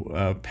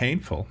so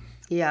painful.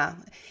 Yeah,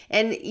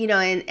 and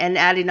and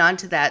adding on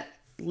to that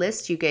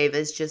list you gave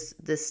is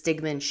just the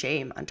stigma and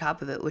shame on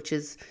top of it, which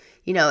is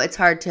it's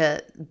hard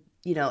to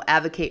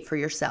advocate for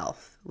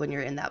yourself when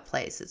you're in that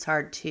place. It's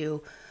hard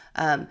to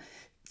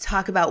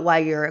talk about why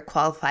you're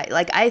qualified.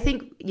 Like, I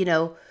think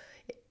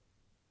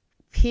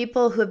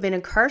people who have been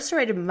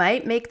incarcerated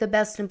might make the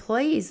best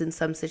employees in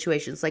some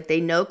situations. Like,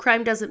 they know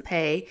crime doesn't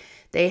pay.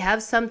 They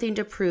have something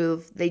to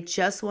prove. They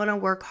just want to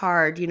work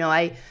hard.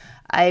 The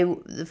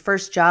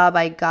first job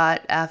I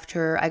got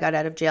after I got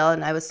out of jail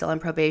and I was still on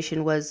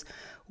probation was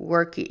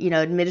working,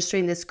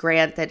 administering this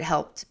grant that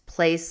helped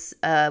place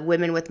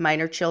women with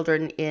minor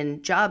children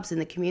in jobs in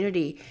the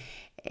community.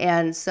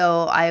 And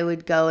so I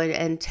would go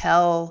and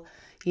tell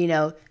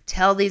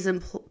these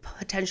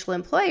potential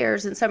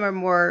employers, and some are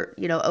more,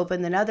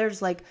 open than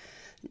others, like,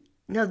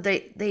 no,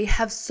 they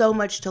have so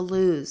much to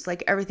lose.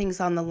 Like, everything's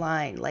on the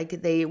line. Like,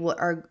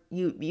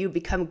 you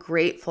become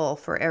grateful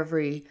for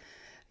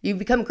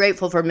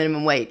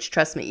minimum wage.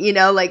 Trust me.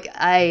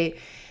 That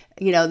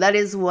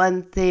is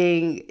one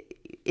thing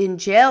in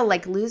jail,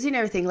 like losing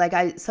everything.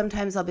 Like,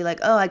 sometimes I'll be like,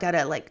 oh, I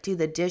gotta like do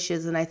the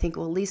dishes. And I think,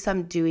 well, at least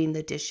I'm doing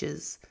the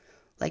dishes,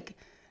 like,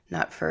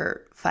 not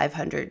for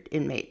 500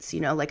 inmates,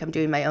 like I'm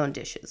doing my own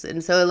dishes.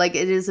 And so, like,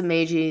 it is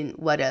amazing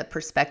what a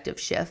perspective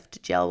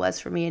shift jail was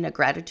for me, and a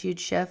gratitude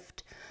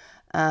shift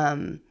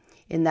in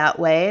that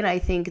way. And I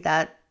think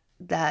that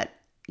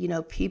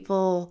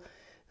people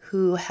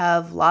who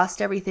have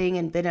lost everything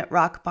and been at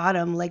rock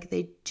bottom, like,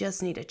 they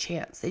just need a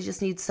chance. They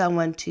just need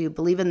someone to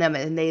believe in them,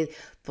 and they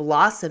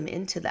blossom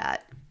into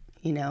that,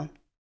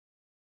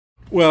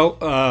 Well,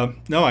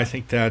 no, I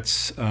think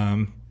that's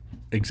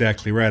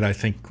exactly right. I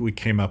think we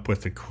came up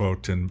with a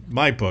quote in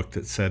my book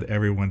that said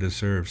everyone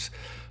deserves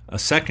a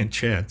second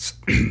chance.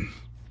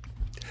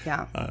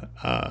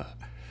 Yeah.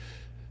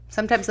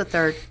 Sometimes a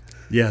third.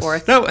 Yes.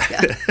 Fourth. No.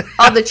 Yeah.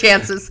 All the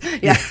chances.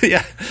 Yeah.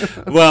 Yeah.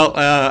 Well,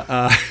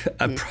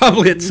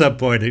 probably at some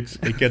point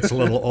it gets a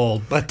little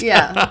old, but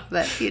yeah,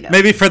 but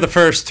maybe for the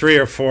first 3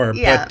 or 4.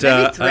 Yeah,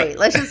 but, maybe 3.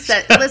 Let's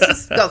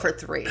just go for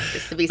 3,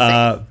 just to be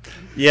safe.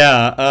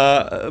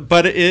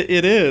 But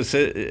it is,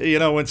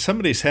 when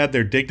somebody's had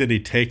their dignity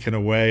taken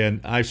away,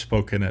 and I've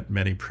spoken at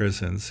many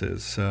prisons,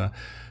 is,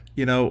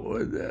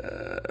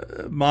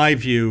 my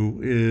view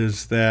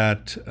is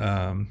that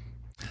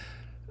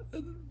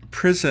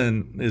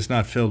prison is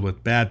not filled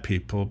with bad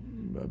people.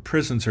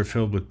 Prisons are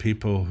filled with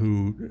people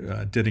who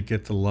didn't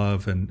get the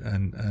love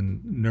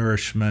and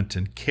nourishment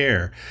and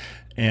care,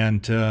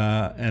 and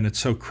it's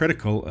so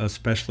critical,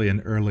 especially in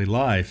early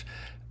life.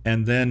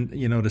 And then,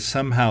 to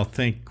somehow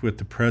think with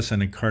the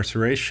present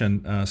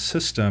incarceration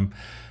system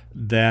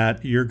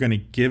that you're going to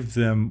give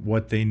them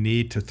what they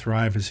need to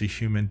thrive as a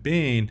human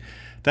being,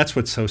 that's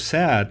what's so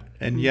sad.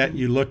 And yet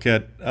you look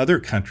at other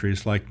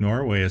countries like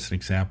Norway as an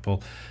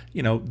example,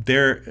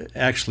 they're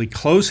actually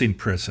closing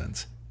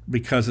prisons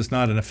because it's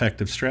not an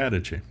effective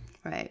strategy.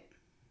 Right.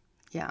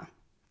 Yeah.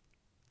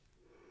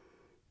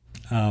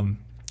 So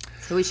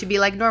we should be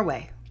like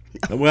Norway.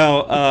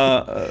 Well,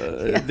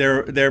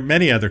 there are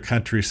many other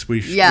countries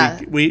we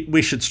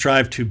should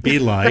strive to be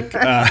like,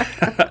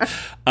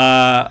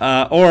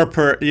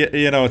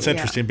 it's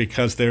interesting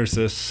because there's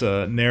this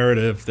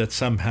narrative that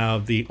somehow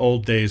the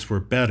old days were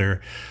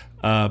better,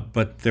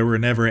 but there were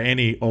never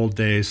any old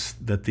days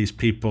that these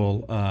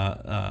people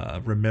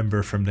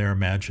remember from their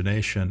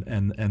imagination,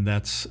 and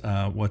that's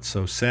what's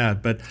so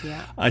sad. But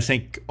I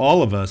think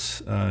all of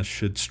us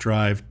should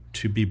strive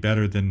to be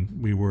better than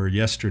we were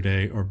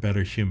yesterday, or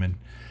better human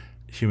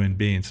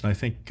beings. And I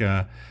think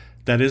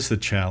that is the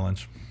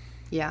challenge.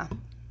 Yeah,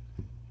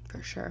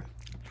 for sure.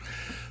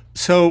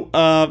 So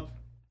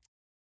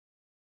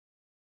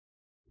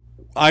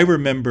I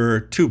remember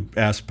 2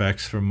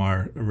 aspects from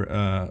our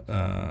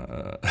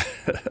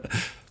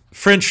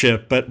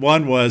friendship, but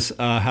one was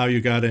how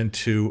you got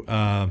into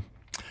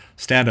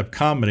stand-up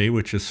comedy,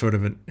 which is sort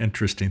of an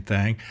interesting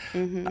thing.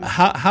 Mm-hmm.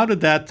 How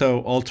did that,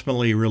 though,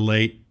 ultimately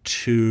relate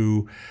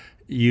to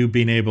you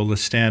being able to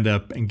stand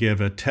up and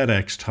give a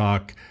TEDx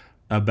talk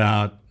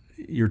about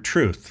your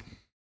truth?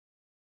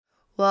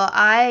 Well,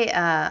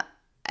 I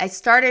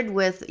started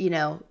with,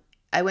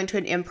 I went to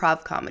an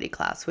improv comedy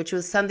class, which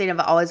was something I've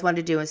always wanted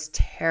to do. I was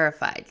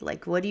terrified.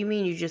 Like, what do you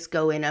mean you just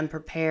go in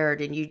unprepared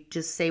and you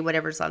just say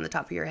whatever's on the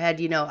top of your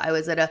head? I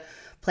was at a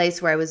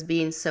place where I was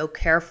being so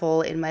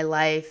careful in my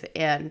life,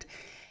 and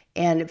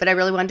but I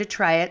really wanted to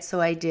try it,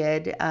 so I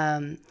did.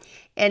 And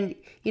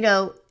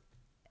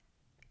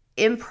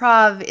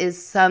improv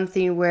is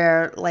something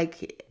where,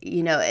 like,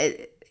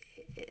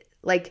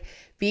 like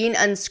being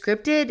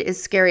unscripted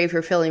is scary if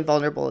you're feeling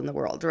vulnerable in the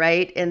world,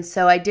 right? And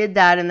so I did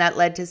that, and that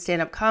led to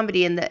stand-up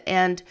comedy. And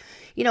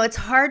it's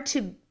hard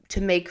to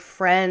make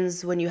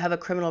friends when you have a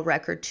criminal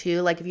record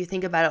too. Like, if you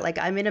think about it, like,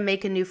 I'm going to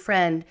make a new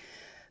friend,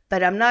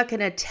 but I'm not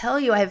going to tell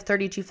you I have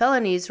 32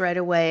 felonies right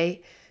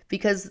away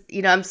because,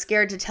 I'm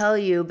scared to tell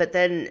you, but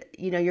then,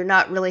 you're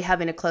not really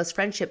having a close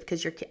friendship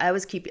because I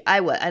was keeping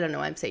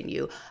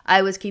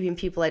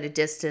people at a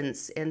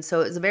distance. And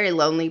so it was a very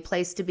lonely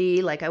place to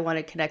be. Like, I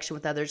wanted connection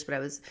with others, but I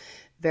was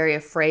very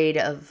afraid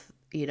of,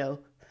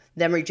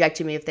 them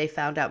rejecting me if they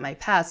found out my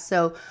past.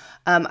 So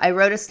I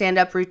wrote a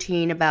stand-up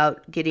routine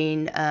about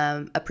getting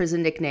a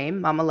prison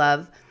nickname, Mama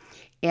Love.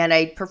 And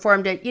I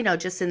performed it,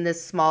 just in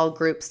this small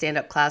group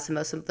stand-up class, and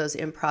most of those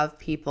improv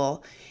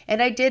people.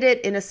 And I did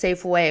it in a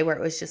safe way where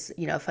it was just,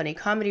 a funny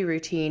comedy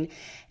routine.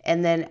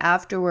 And then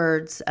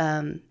afterwards,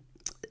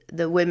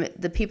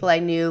 the people I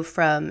knew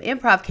from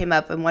improv came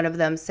up, and one of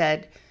them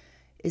said,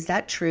 "Is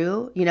that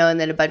true?" And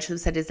then a bunch of them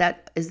said,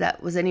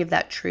 was any of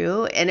that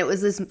true? And it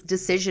was this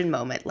decision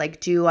moment, like,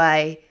 do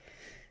I?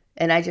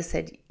 And I just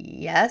said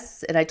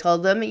yes. And I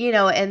told them,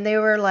 and they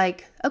were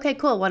like, okay,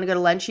 cool. Want to go to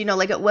lunch?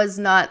 Like, it was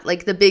not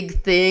like the big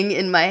thing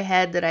in my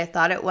head that I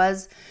thought it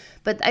was.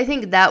 But I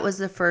think that was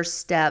the first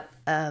step.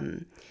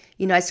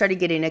 I started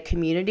getting a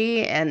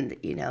community, and,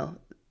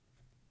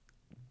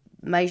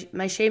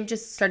 my shame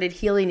just started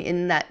healing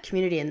in that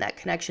community and that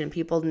connection,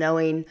 people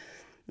knowing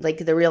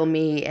like the real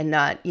me and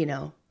not,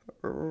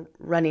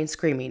 running,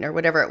 screaming or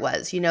whatever it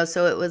was,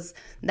 so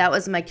that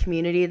was my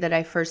community that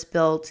I first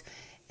built.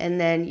 And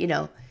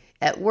then,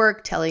 at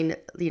work, telling,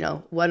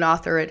 one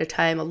author at a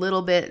time a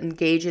little bit,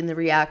 engage in the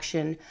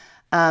reaction.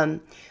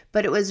 But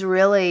it was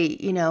really,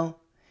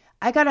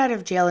 I got out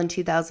of jail in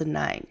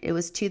 2009. It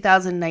was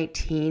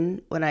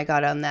 2019 when I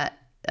got on the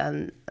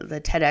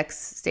TEDx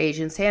stage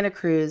in Santa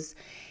Cruz.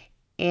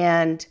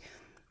 And,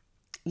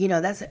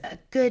 that's a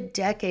good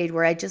decade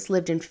where I just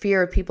lived in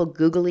fear of people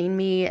Googling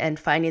me and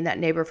finding that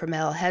Neighbor from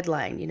Hell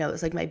headline. It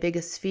was like my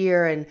biggest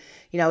fear. And,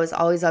 I was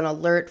always on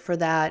alert for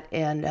that.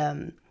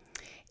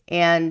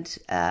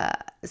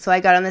 So I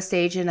got on the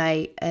stage, and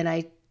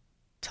I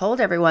told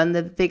everyone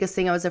the biggest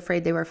thing I was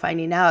afraid they were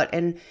finding out.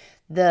 And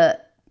the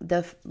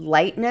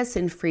lightness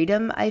and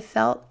freedom I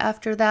felt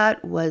after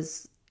that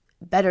was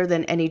better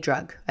than any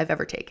drug I've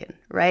ever taken,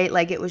 right?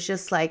 Like, it was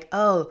just like,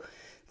 oh,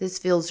 this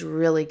feels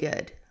really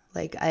good.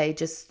 Like, I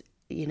just,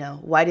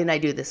 why didn't I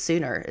do this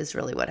sooner is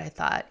really what I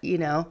thought,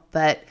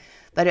 but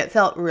it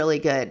felt really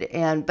good.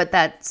 But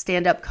that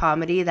stand-up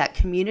comedy, that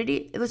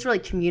community, it was really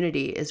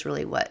community is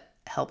really what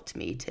helped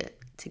me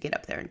to get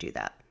up there and do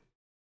that.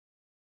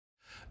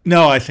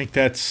 No, I think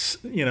that's,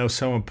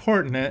 so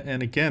important.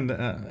 And again,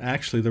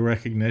 actually the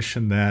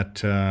recognition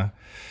that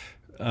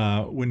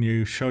when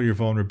you show your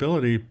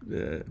vulnerability,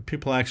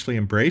 people actually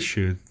embrace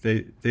you.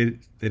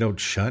 They don't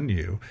shun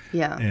you.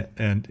 Yeah.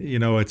 And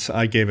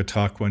I gave a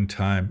talk one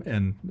time,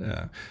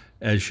 and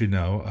as you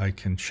know, I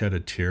can shed a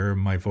tear.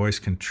 My voice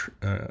can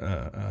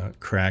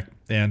crack.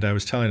 And I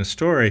was telling a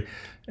story,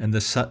 and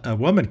a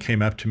woman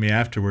came up to me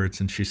afterwards,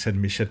 and she said to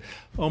me,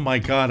 "Oh my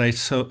God, I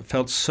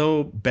felt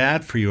so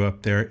bad for you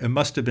up there. It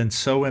must have been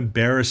so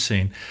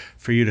embarrassing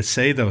for you to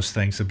say those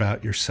things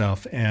about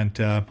yourself." And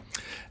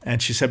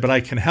she said, "But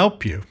I can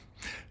help you."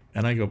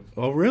 And I go,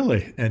 "Oh,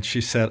 really?" And she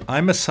said,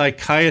 "I'm a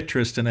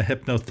psychiatrist and a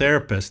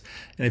hypnotherapist,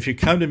 and if you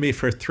come to me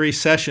for 3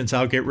 sessions,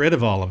 I'll get rid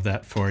of all of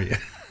that for you."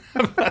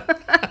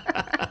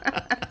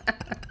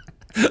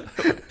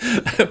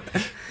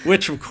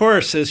 Which, of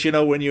course, is,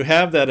 when you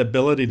have that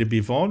ability to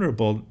be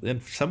vulnerable, in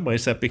some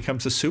ways that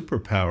becomes a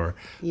superpower.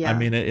 Yeah. I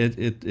mean,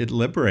 it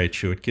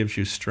liberates you. It gives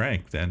you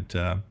strength. And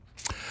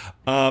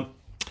one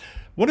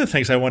of the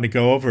things I want to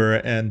go over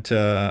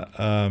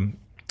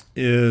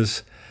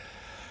is,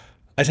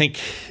 I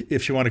think,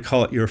 if you want to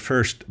call it your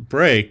first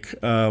break,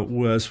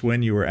 was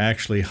when you were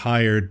actually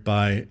hired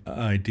by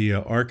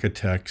Idea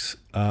Architects.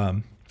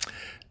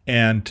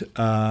 And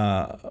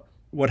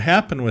what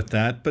happened with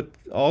that, but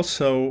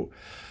also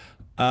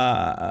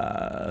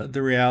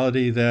the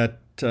reality that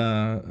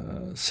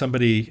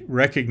somebody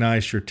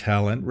recognized your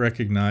talent,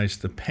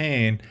 recognized the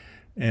pain,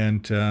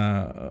 and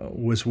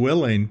was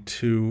willing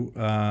to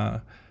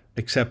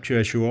accept you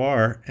as you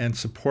are and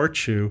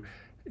support you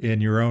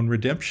in your own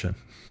redemption.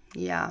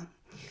 Yeah.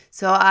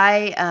 So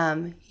I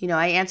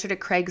answered a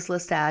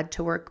Craigslist ad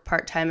to work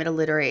part-time at a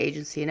literary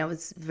agency, and I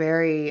was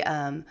very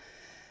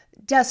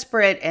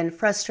desperate and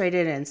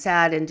frustrated and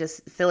sad and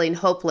just feeling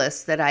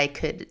hopeless that I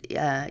could,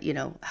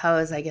 how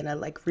was I going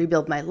to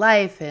rebuild my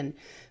life and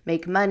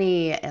make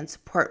money and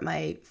support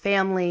my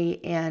family?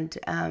 And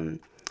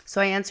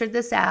so I answered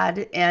this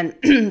ad, and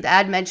the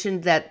ad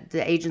mentioned that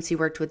the agency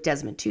worked with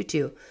Desmond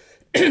Tutu.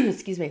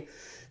 Excuse me.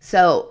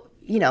 So,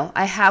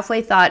 I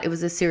halfway thought it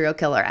was a serial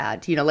killer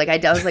ad.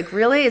 I was like,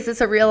 really? Is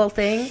this a real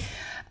thing?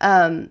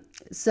 And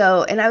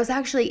I was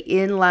actually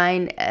in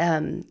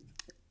line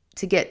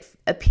to get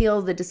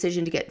appeal the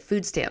decision to get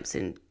food stamps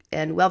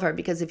and welfare,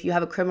 because if you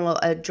have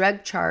a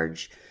drug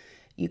charge,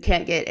 you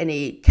can't get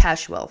any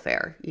cash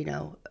welfare,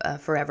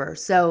 forever.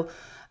 So,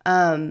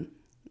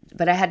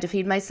 but I had to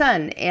feed my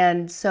son.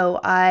 And so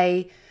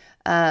I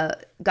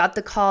got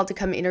the call to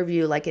come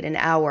interview like in an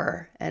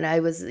hour. And I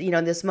was,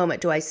 in this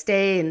moment, do I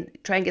stay and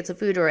try and get some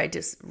food, or I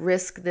just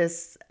risk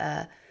this,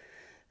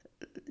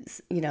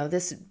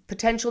 this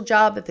potential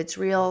job if it's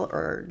real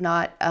or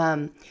not?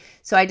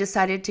 So I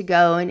decided to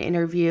go and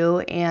interview.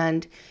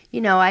 And,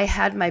 I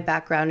had my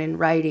background in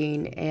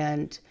writing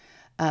and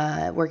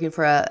working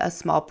for a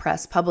small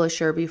press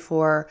publisher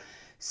before.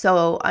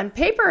 So on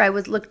paper, I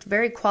looked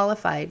very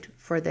qualified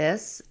for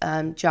this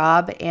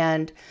job.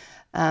 And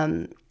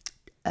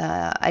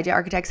ID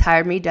Architects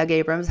hired me. Doug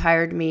Abrams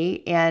hired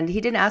me. And he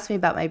didn't ask me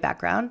about my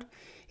background.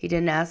 He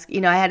didn't ask,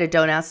 I had a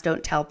don't ask,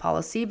 don't tell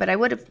policy, but I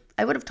would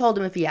have told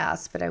him if he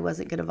asked, but I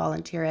wasn't going to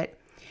volunteer it.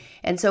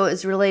 And so it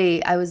was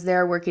really, I was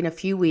there working a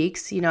few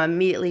weeks,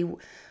 immediately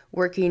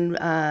working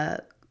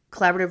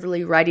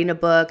collaboratively, writing a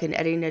book and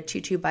editing a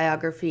tutu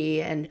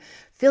biography, and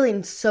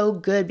feeling so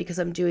good because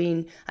I'm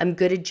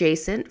good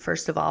adjacent,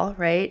 first of all,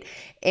 right?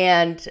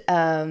 And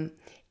I'm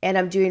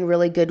doing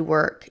really good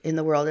work in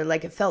the world. And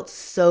like, it felt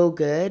so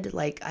good.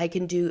 Like I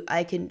can do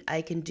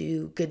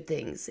good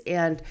things.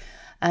 And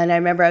I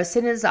remember I was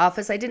sitting in his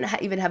office. I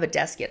didn't even have a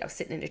desk yet. I was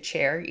sitting in a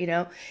chair,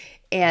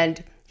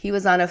 and he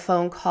was on a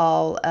phone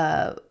call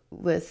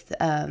with,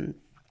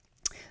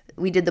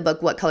 we did the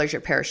book, What Color's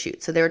Your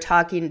Parachute? So they were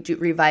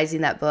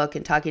revising that book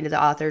and talking to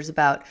the authors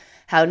about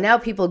how now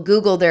people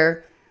Google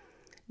their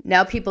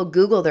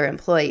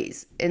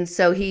employees. And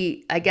so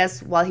I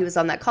guess while he was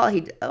on that call, I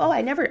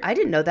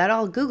didn't know that.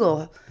 I'll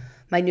Google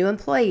my new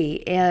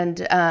employee.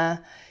 And I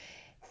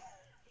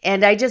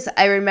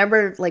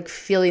remember like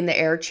feeling the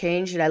air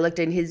change, and I looked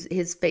in his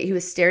face. He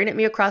was staring at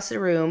me across the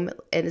room,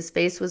 and his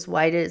face was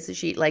white as a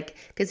sheet, like,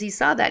 because he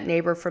saw that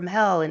neighbor from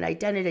hell and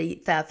identity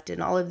theft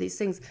and all of these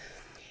things.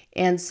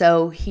 And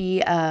so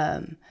he,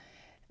 hung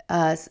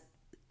up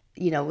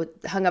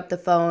the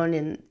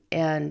phone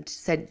and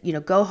said,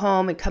 go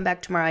home and come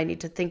back tomorrow. I need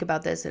to think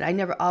about this.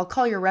 And I'll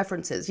call your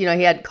references. He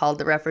hadn't called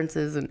the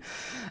references.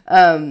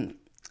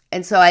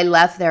 And so I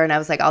left there, and I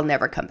was like, I'll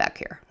never come back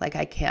here. Like,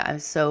 I can't. I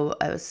was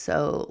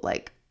so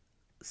like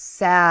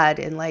sad,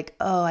 and like,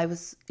 I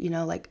was,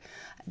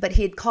 but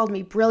he had called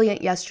me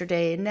brilliant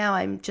yesterday, and now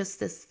I'm just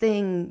this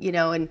thing,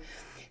 and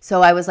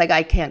so I was like,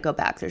 I can't go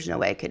back. There's no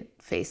way I could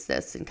face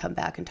this and come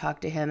back and talk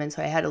to him. And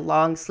so I had a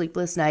long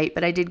sleepless night,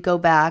 but I did go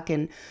back,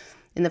 and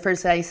the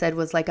first thing I said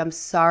was like, I'm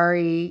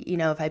sorry,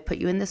 if I put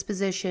you in this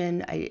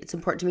position, it's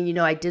important to me,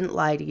 I didn't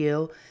lie to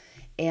you.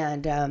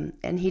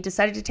 And he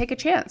decided to take a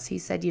chance. He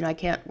said, I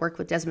can't work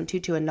with Desmond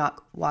Tutu and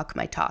not walk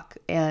my talk.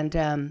 And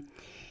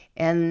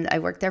I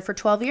worked there for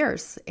 12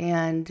 years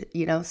and,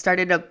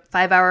 started a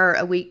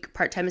 5-hour-a-week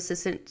part-time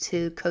assistant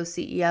to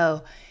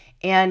co-CEO.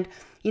 And,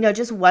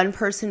 just one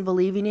person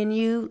believing in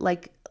you,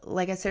 like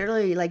I said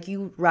earlier, like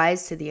you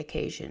rise to the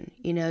occasion,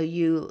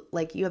 you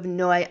have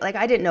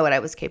I didn't know what I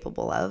was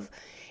capable of.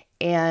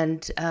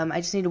 And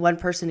I just needed one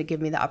person to give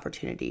me the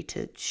opportunity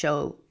to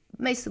show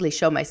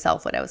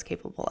myself what I was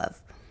capable of.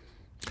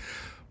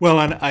 Well,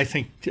 and I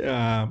think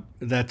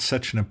that's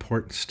such an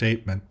important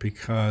statement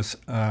because,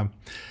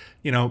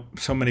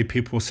 so many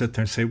people will sit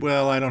there and say,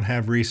 well, I don't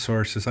have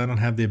resources, I don't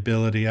have the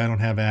ability, I don't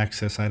have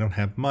access, I don't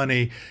have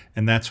money,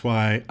 and that's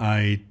why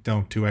I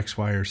don't do X,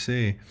 Y, or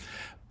Z.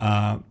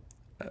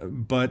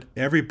 But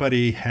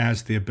everybody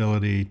has the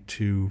ability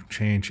to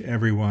change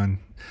everyone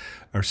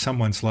or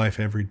someone's life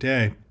every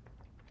day.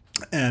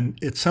 And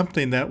it's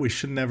something that we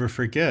should never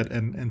forget.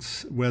 And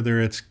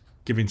whether it's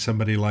giving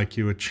somebody like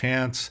you a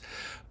chance,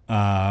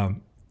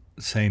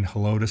 saying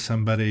hello to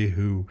somebody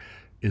who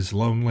is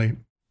lonely,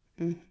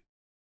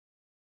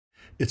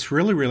 it's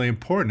really, really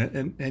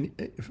important.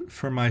 And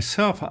for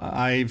myself,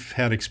 I've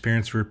had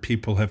experience where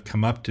people have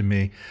come up to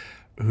me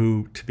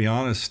who, to be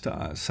honest,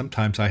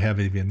 sometimes I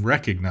haven't even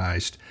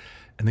recognized.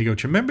 And they go,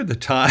 do you remember the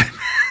time?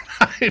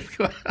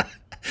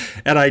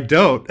 And I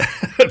don't.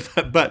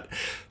 But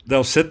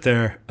they'll sit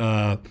there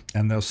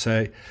and they'll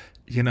say,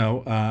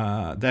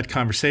 that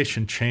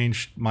conversation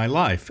changed my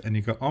life. And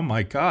you go, oh,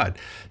 my God,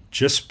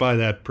 just by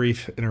that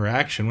brief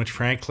interaction, which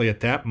frankly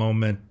at that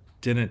moment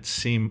didn't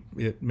seem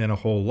it meant a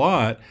whole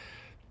lot,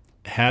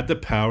 had the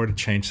power to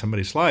change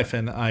somebody's life.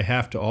 And I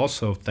have to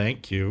also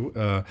thank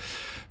you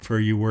for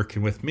you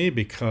working with me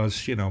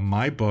because,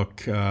 my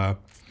book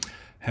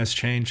has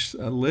changed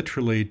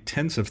literally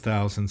tens of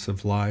thousands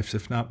of lives,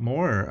 if not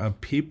more, of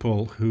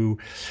people who,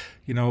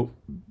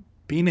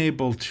 being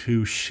able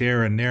to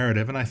share a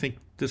narrative, and I think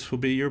this will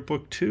be your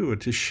book too,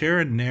 to share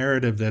a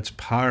narrative that's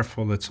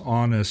powerful, that's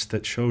honest,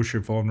 that shows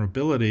your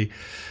vulnerability,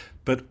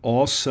 but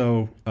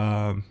also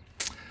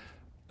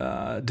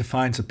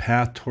defines a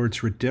path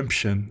towards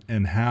redemption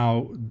and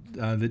how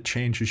that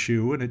changes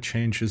you and it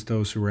changes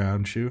those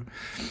around you.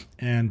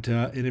 And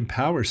it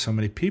empowers so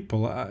many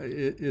people.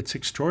 It's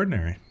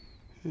extraordinary.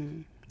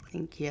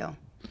 Thank you.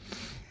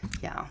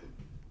 Yeah.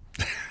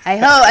 I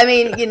hope,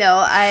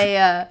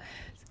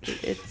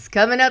 it's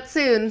coming up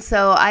soon.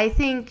 So I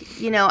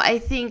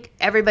think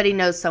everybody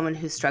knows someone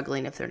who's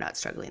struggling if they're not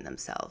struggling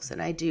themselves.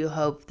 And I do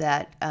hope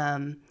that,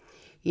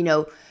 you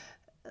know,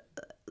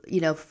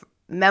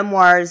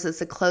 memoirs is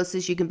the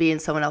closest you can be in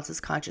someone else's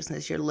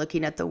consciousness. You're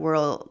looking at the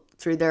world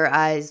through their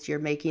eyes. You're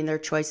making their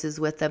choices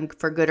with them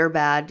for good or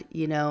bad.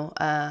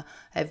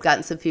 I've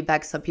gotten some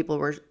feedback. Some people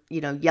were,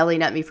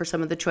 yelling at me for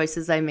some of the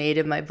choices I made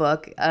in my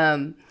book.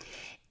 But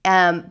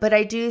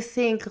I do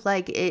think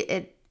like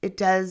it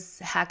does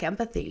hack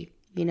empathy,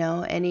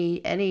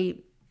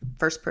 any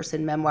first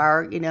person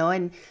memoir,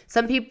 and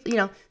some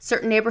people,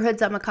 certain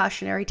neighborhoods, I'm a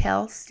cautionary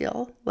tale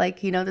still, like,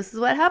 this is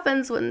what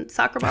happens when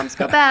soccer moms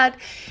go bad.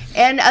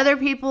 And other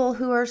people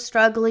who are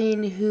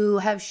struggling, who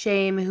have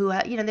shame, who,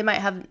 they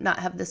might not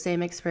have the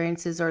same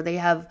experiences, or they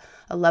have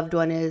a loved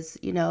one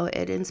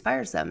it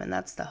inspires them. And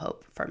that's the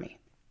hope for me.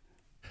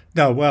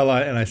 No, well,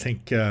 I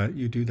think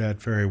you do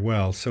that very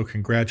well. So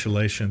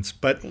congratulations.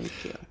 But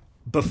thank you.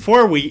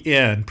 Before we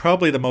end,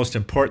 probably the most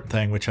important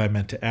thing, which I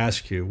meant to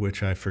ask you,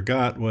 which I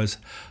forgot, was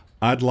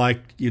I'd like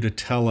you to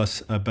tell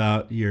us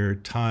about your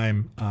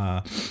time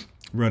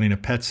running a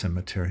pet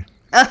cemetery.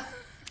 There's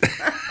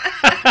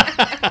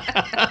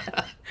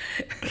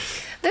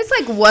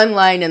like one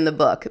line in the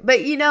book, but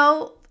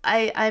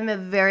I'm a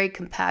very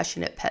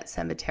compassionate pet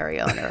cemetery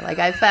owner. Like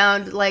I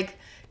found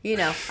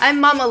I'm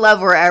mama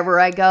love wherever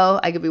I go.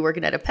 I could be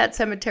working at a pet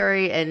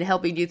cemetery and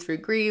helping you through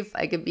grief.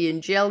 I could be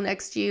in jail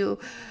next to you.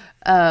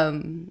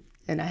 And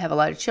I have a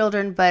lot of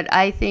children, but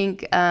I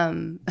think,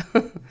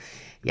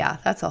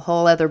 that's a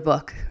whole other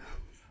book.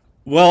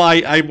 Well,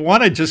 I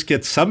want to just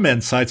get some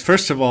insights.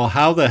 First of all,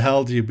 how the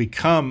hell do you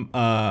become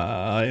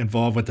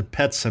involved with the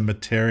pet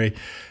cemetery?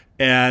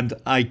 And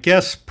I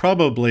guess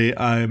probably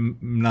I'm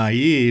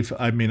naive.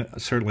 I mean,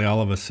 certainly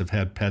all of us have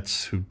had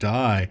pets who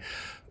die,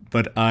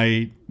 but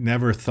I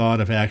never thought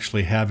of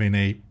actually having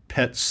a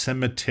pet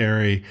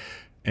cemetery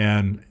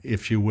and,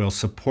 if you will,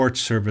 support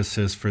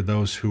services for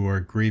those who are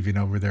grieving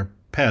over their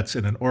pets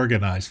in an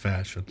organized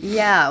fashion.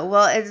 Yeah,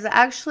 well, it's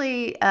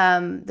actually,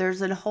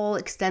 there's a whole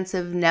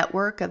extensive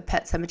network of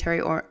pet cemetery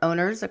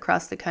owners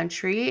across the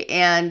country.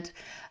 And,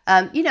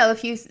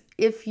 if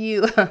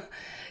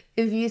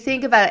you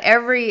think about it,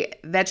 every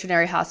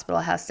veterinary hospital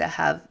has to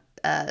have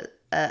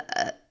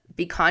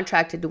be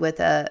contracted with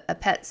a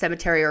pet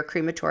cemetery or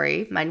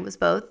crematory. Mine was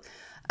both,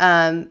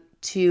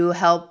 to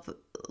help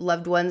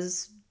loved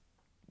ones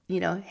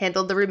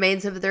handle the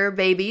remains of their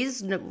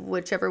babies,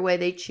 whichever way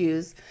they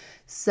choose.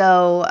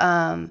 So,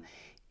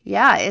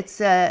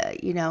 it's,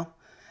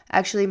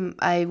 actually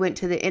I went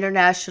to the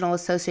International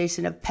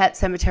Association of Pet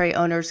Cemetery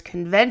Owners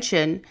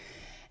Convention,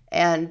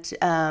 and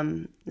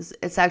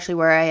it's actually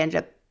where I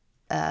ended up,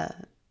 I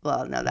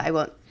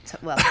won't, it's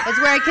where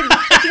I can,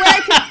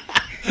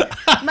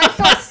 my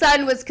fourth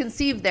son was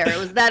conceived there. It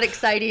was that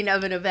exciting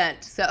of an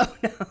event. So,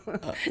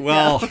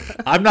 no.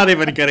 I'm not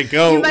even going to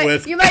go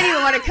with. You might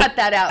even want to cut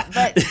that out,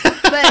 but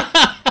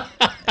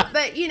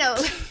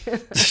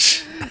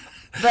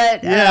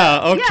But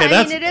yeah,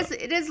 okay.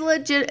 It is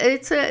legit.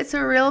 It's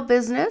a real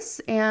business,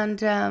 and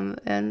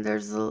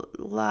there's a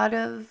lot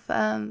of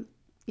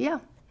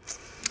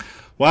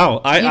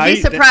Wow, you'd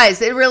be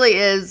surprised. It really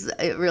is.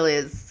 It really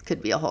is.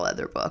 Could be a whole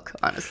other book,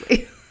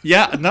 honestly.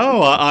 Yeah,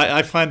 no,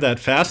 I find that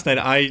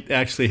fascinating. I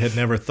actually had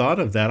never thought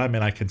of that. I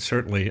mean, I can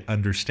certainly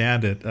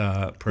understand it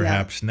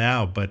perhaps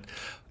now, but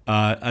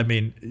I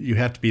mean, you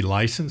have to be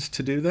licensed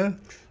to do that?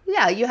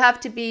 Yeah, you have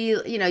to be,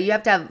 you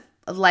have to have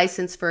a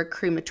license for a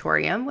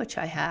crematorium, which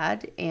I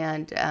had,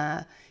 and,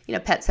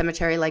 pet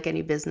cemetery, like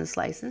any business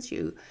license.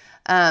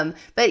 But,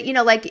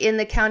 like in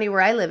the county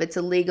where I live, it's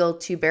illegal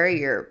to bury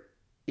your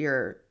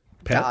your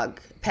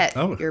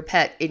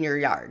pet in your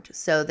yard.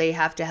 So they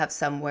have to have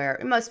somewhere.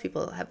 And most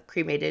people have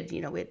cremated,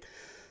 with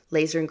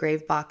laser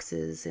engraved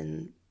boxes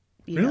and,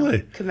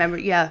 really?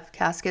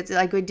 Caskets.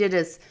 Like we did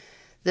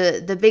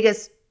the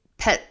biggest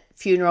pet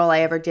funeral I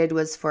ever did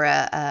was for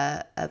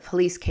a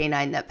police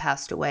canine that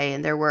passed away.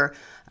 And there were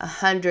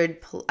 100,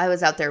 I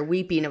was out there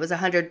weeping. It was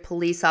 100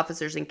 police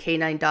officers and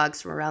canine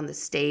dogs from around the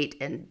state,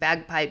 and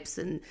bagpipes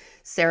and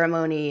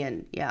ceremony.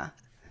 And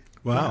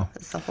wow.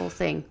 It's the whole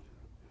thing.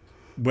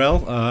 Well,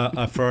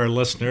 for our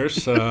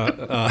listeners,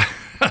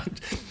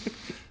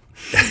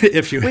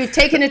 we've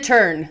taken a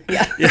turn.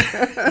 Yeah.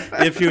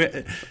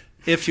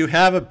 If you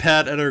have a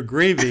pet and are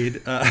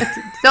grieving,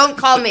 don't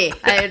call me.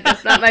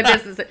 That's not my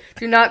business.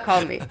 Do not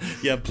call me.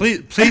 Yeah,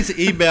 please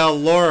email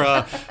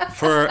Laura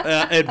for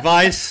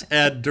advice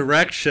and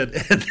direction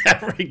in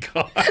that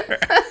regard.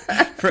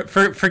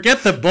 Forget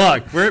the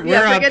book.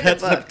 We're on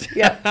pet cemetery.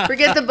 Yeah,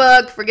 forget the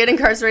book. Forget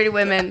incarcerated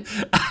women.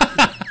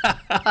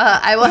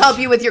 I will help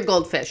you with your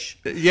goldfish.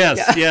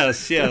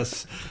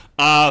 Yes.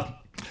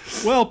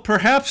 Well,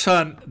 perhaps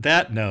on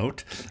that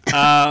note,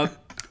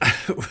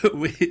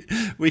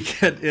 we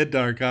can end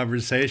our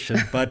conversation.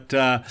 But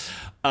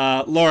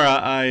Laura,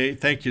 I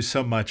thank you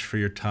so much for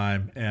your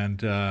time,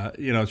 and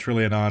it's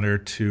really an honor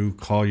to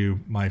call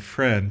you my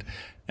friend,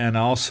 and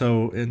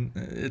also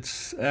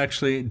it's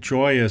actually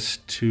joyous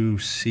to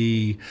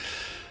see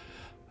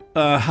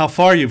how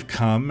far you've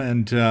come,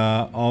 and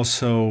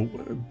also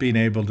being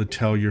able to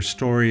tell your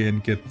story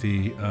and get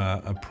the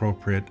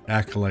appropriate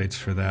accolades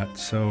for that.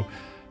 So,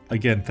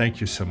 again,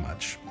 thank you so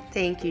much.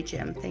 Thank you,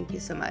 Jim. Thank you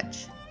so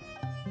much.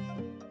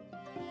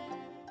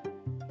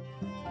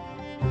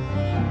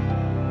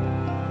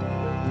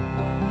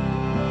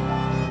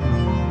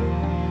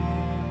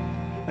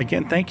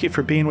 Again, thank you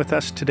for being with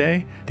us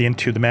today. The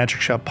Into the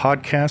Magic Shop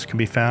podcast can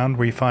be found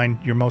where you find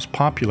your most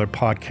popular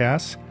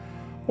podcasts,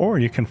 or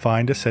you can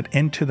find us at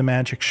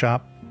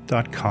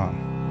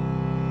intothemagicshop.com.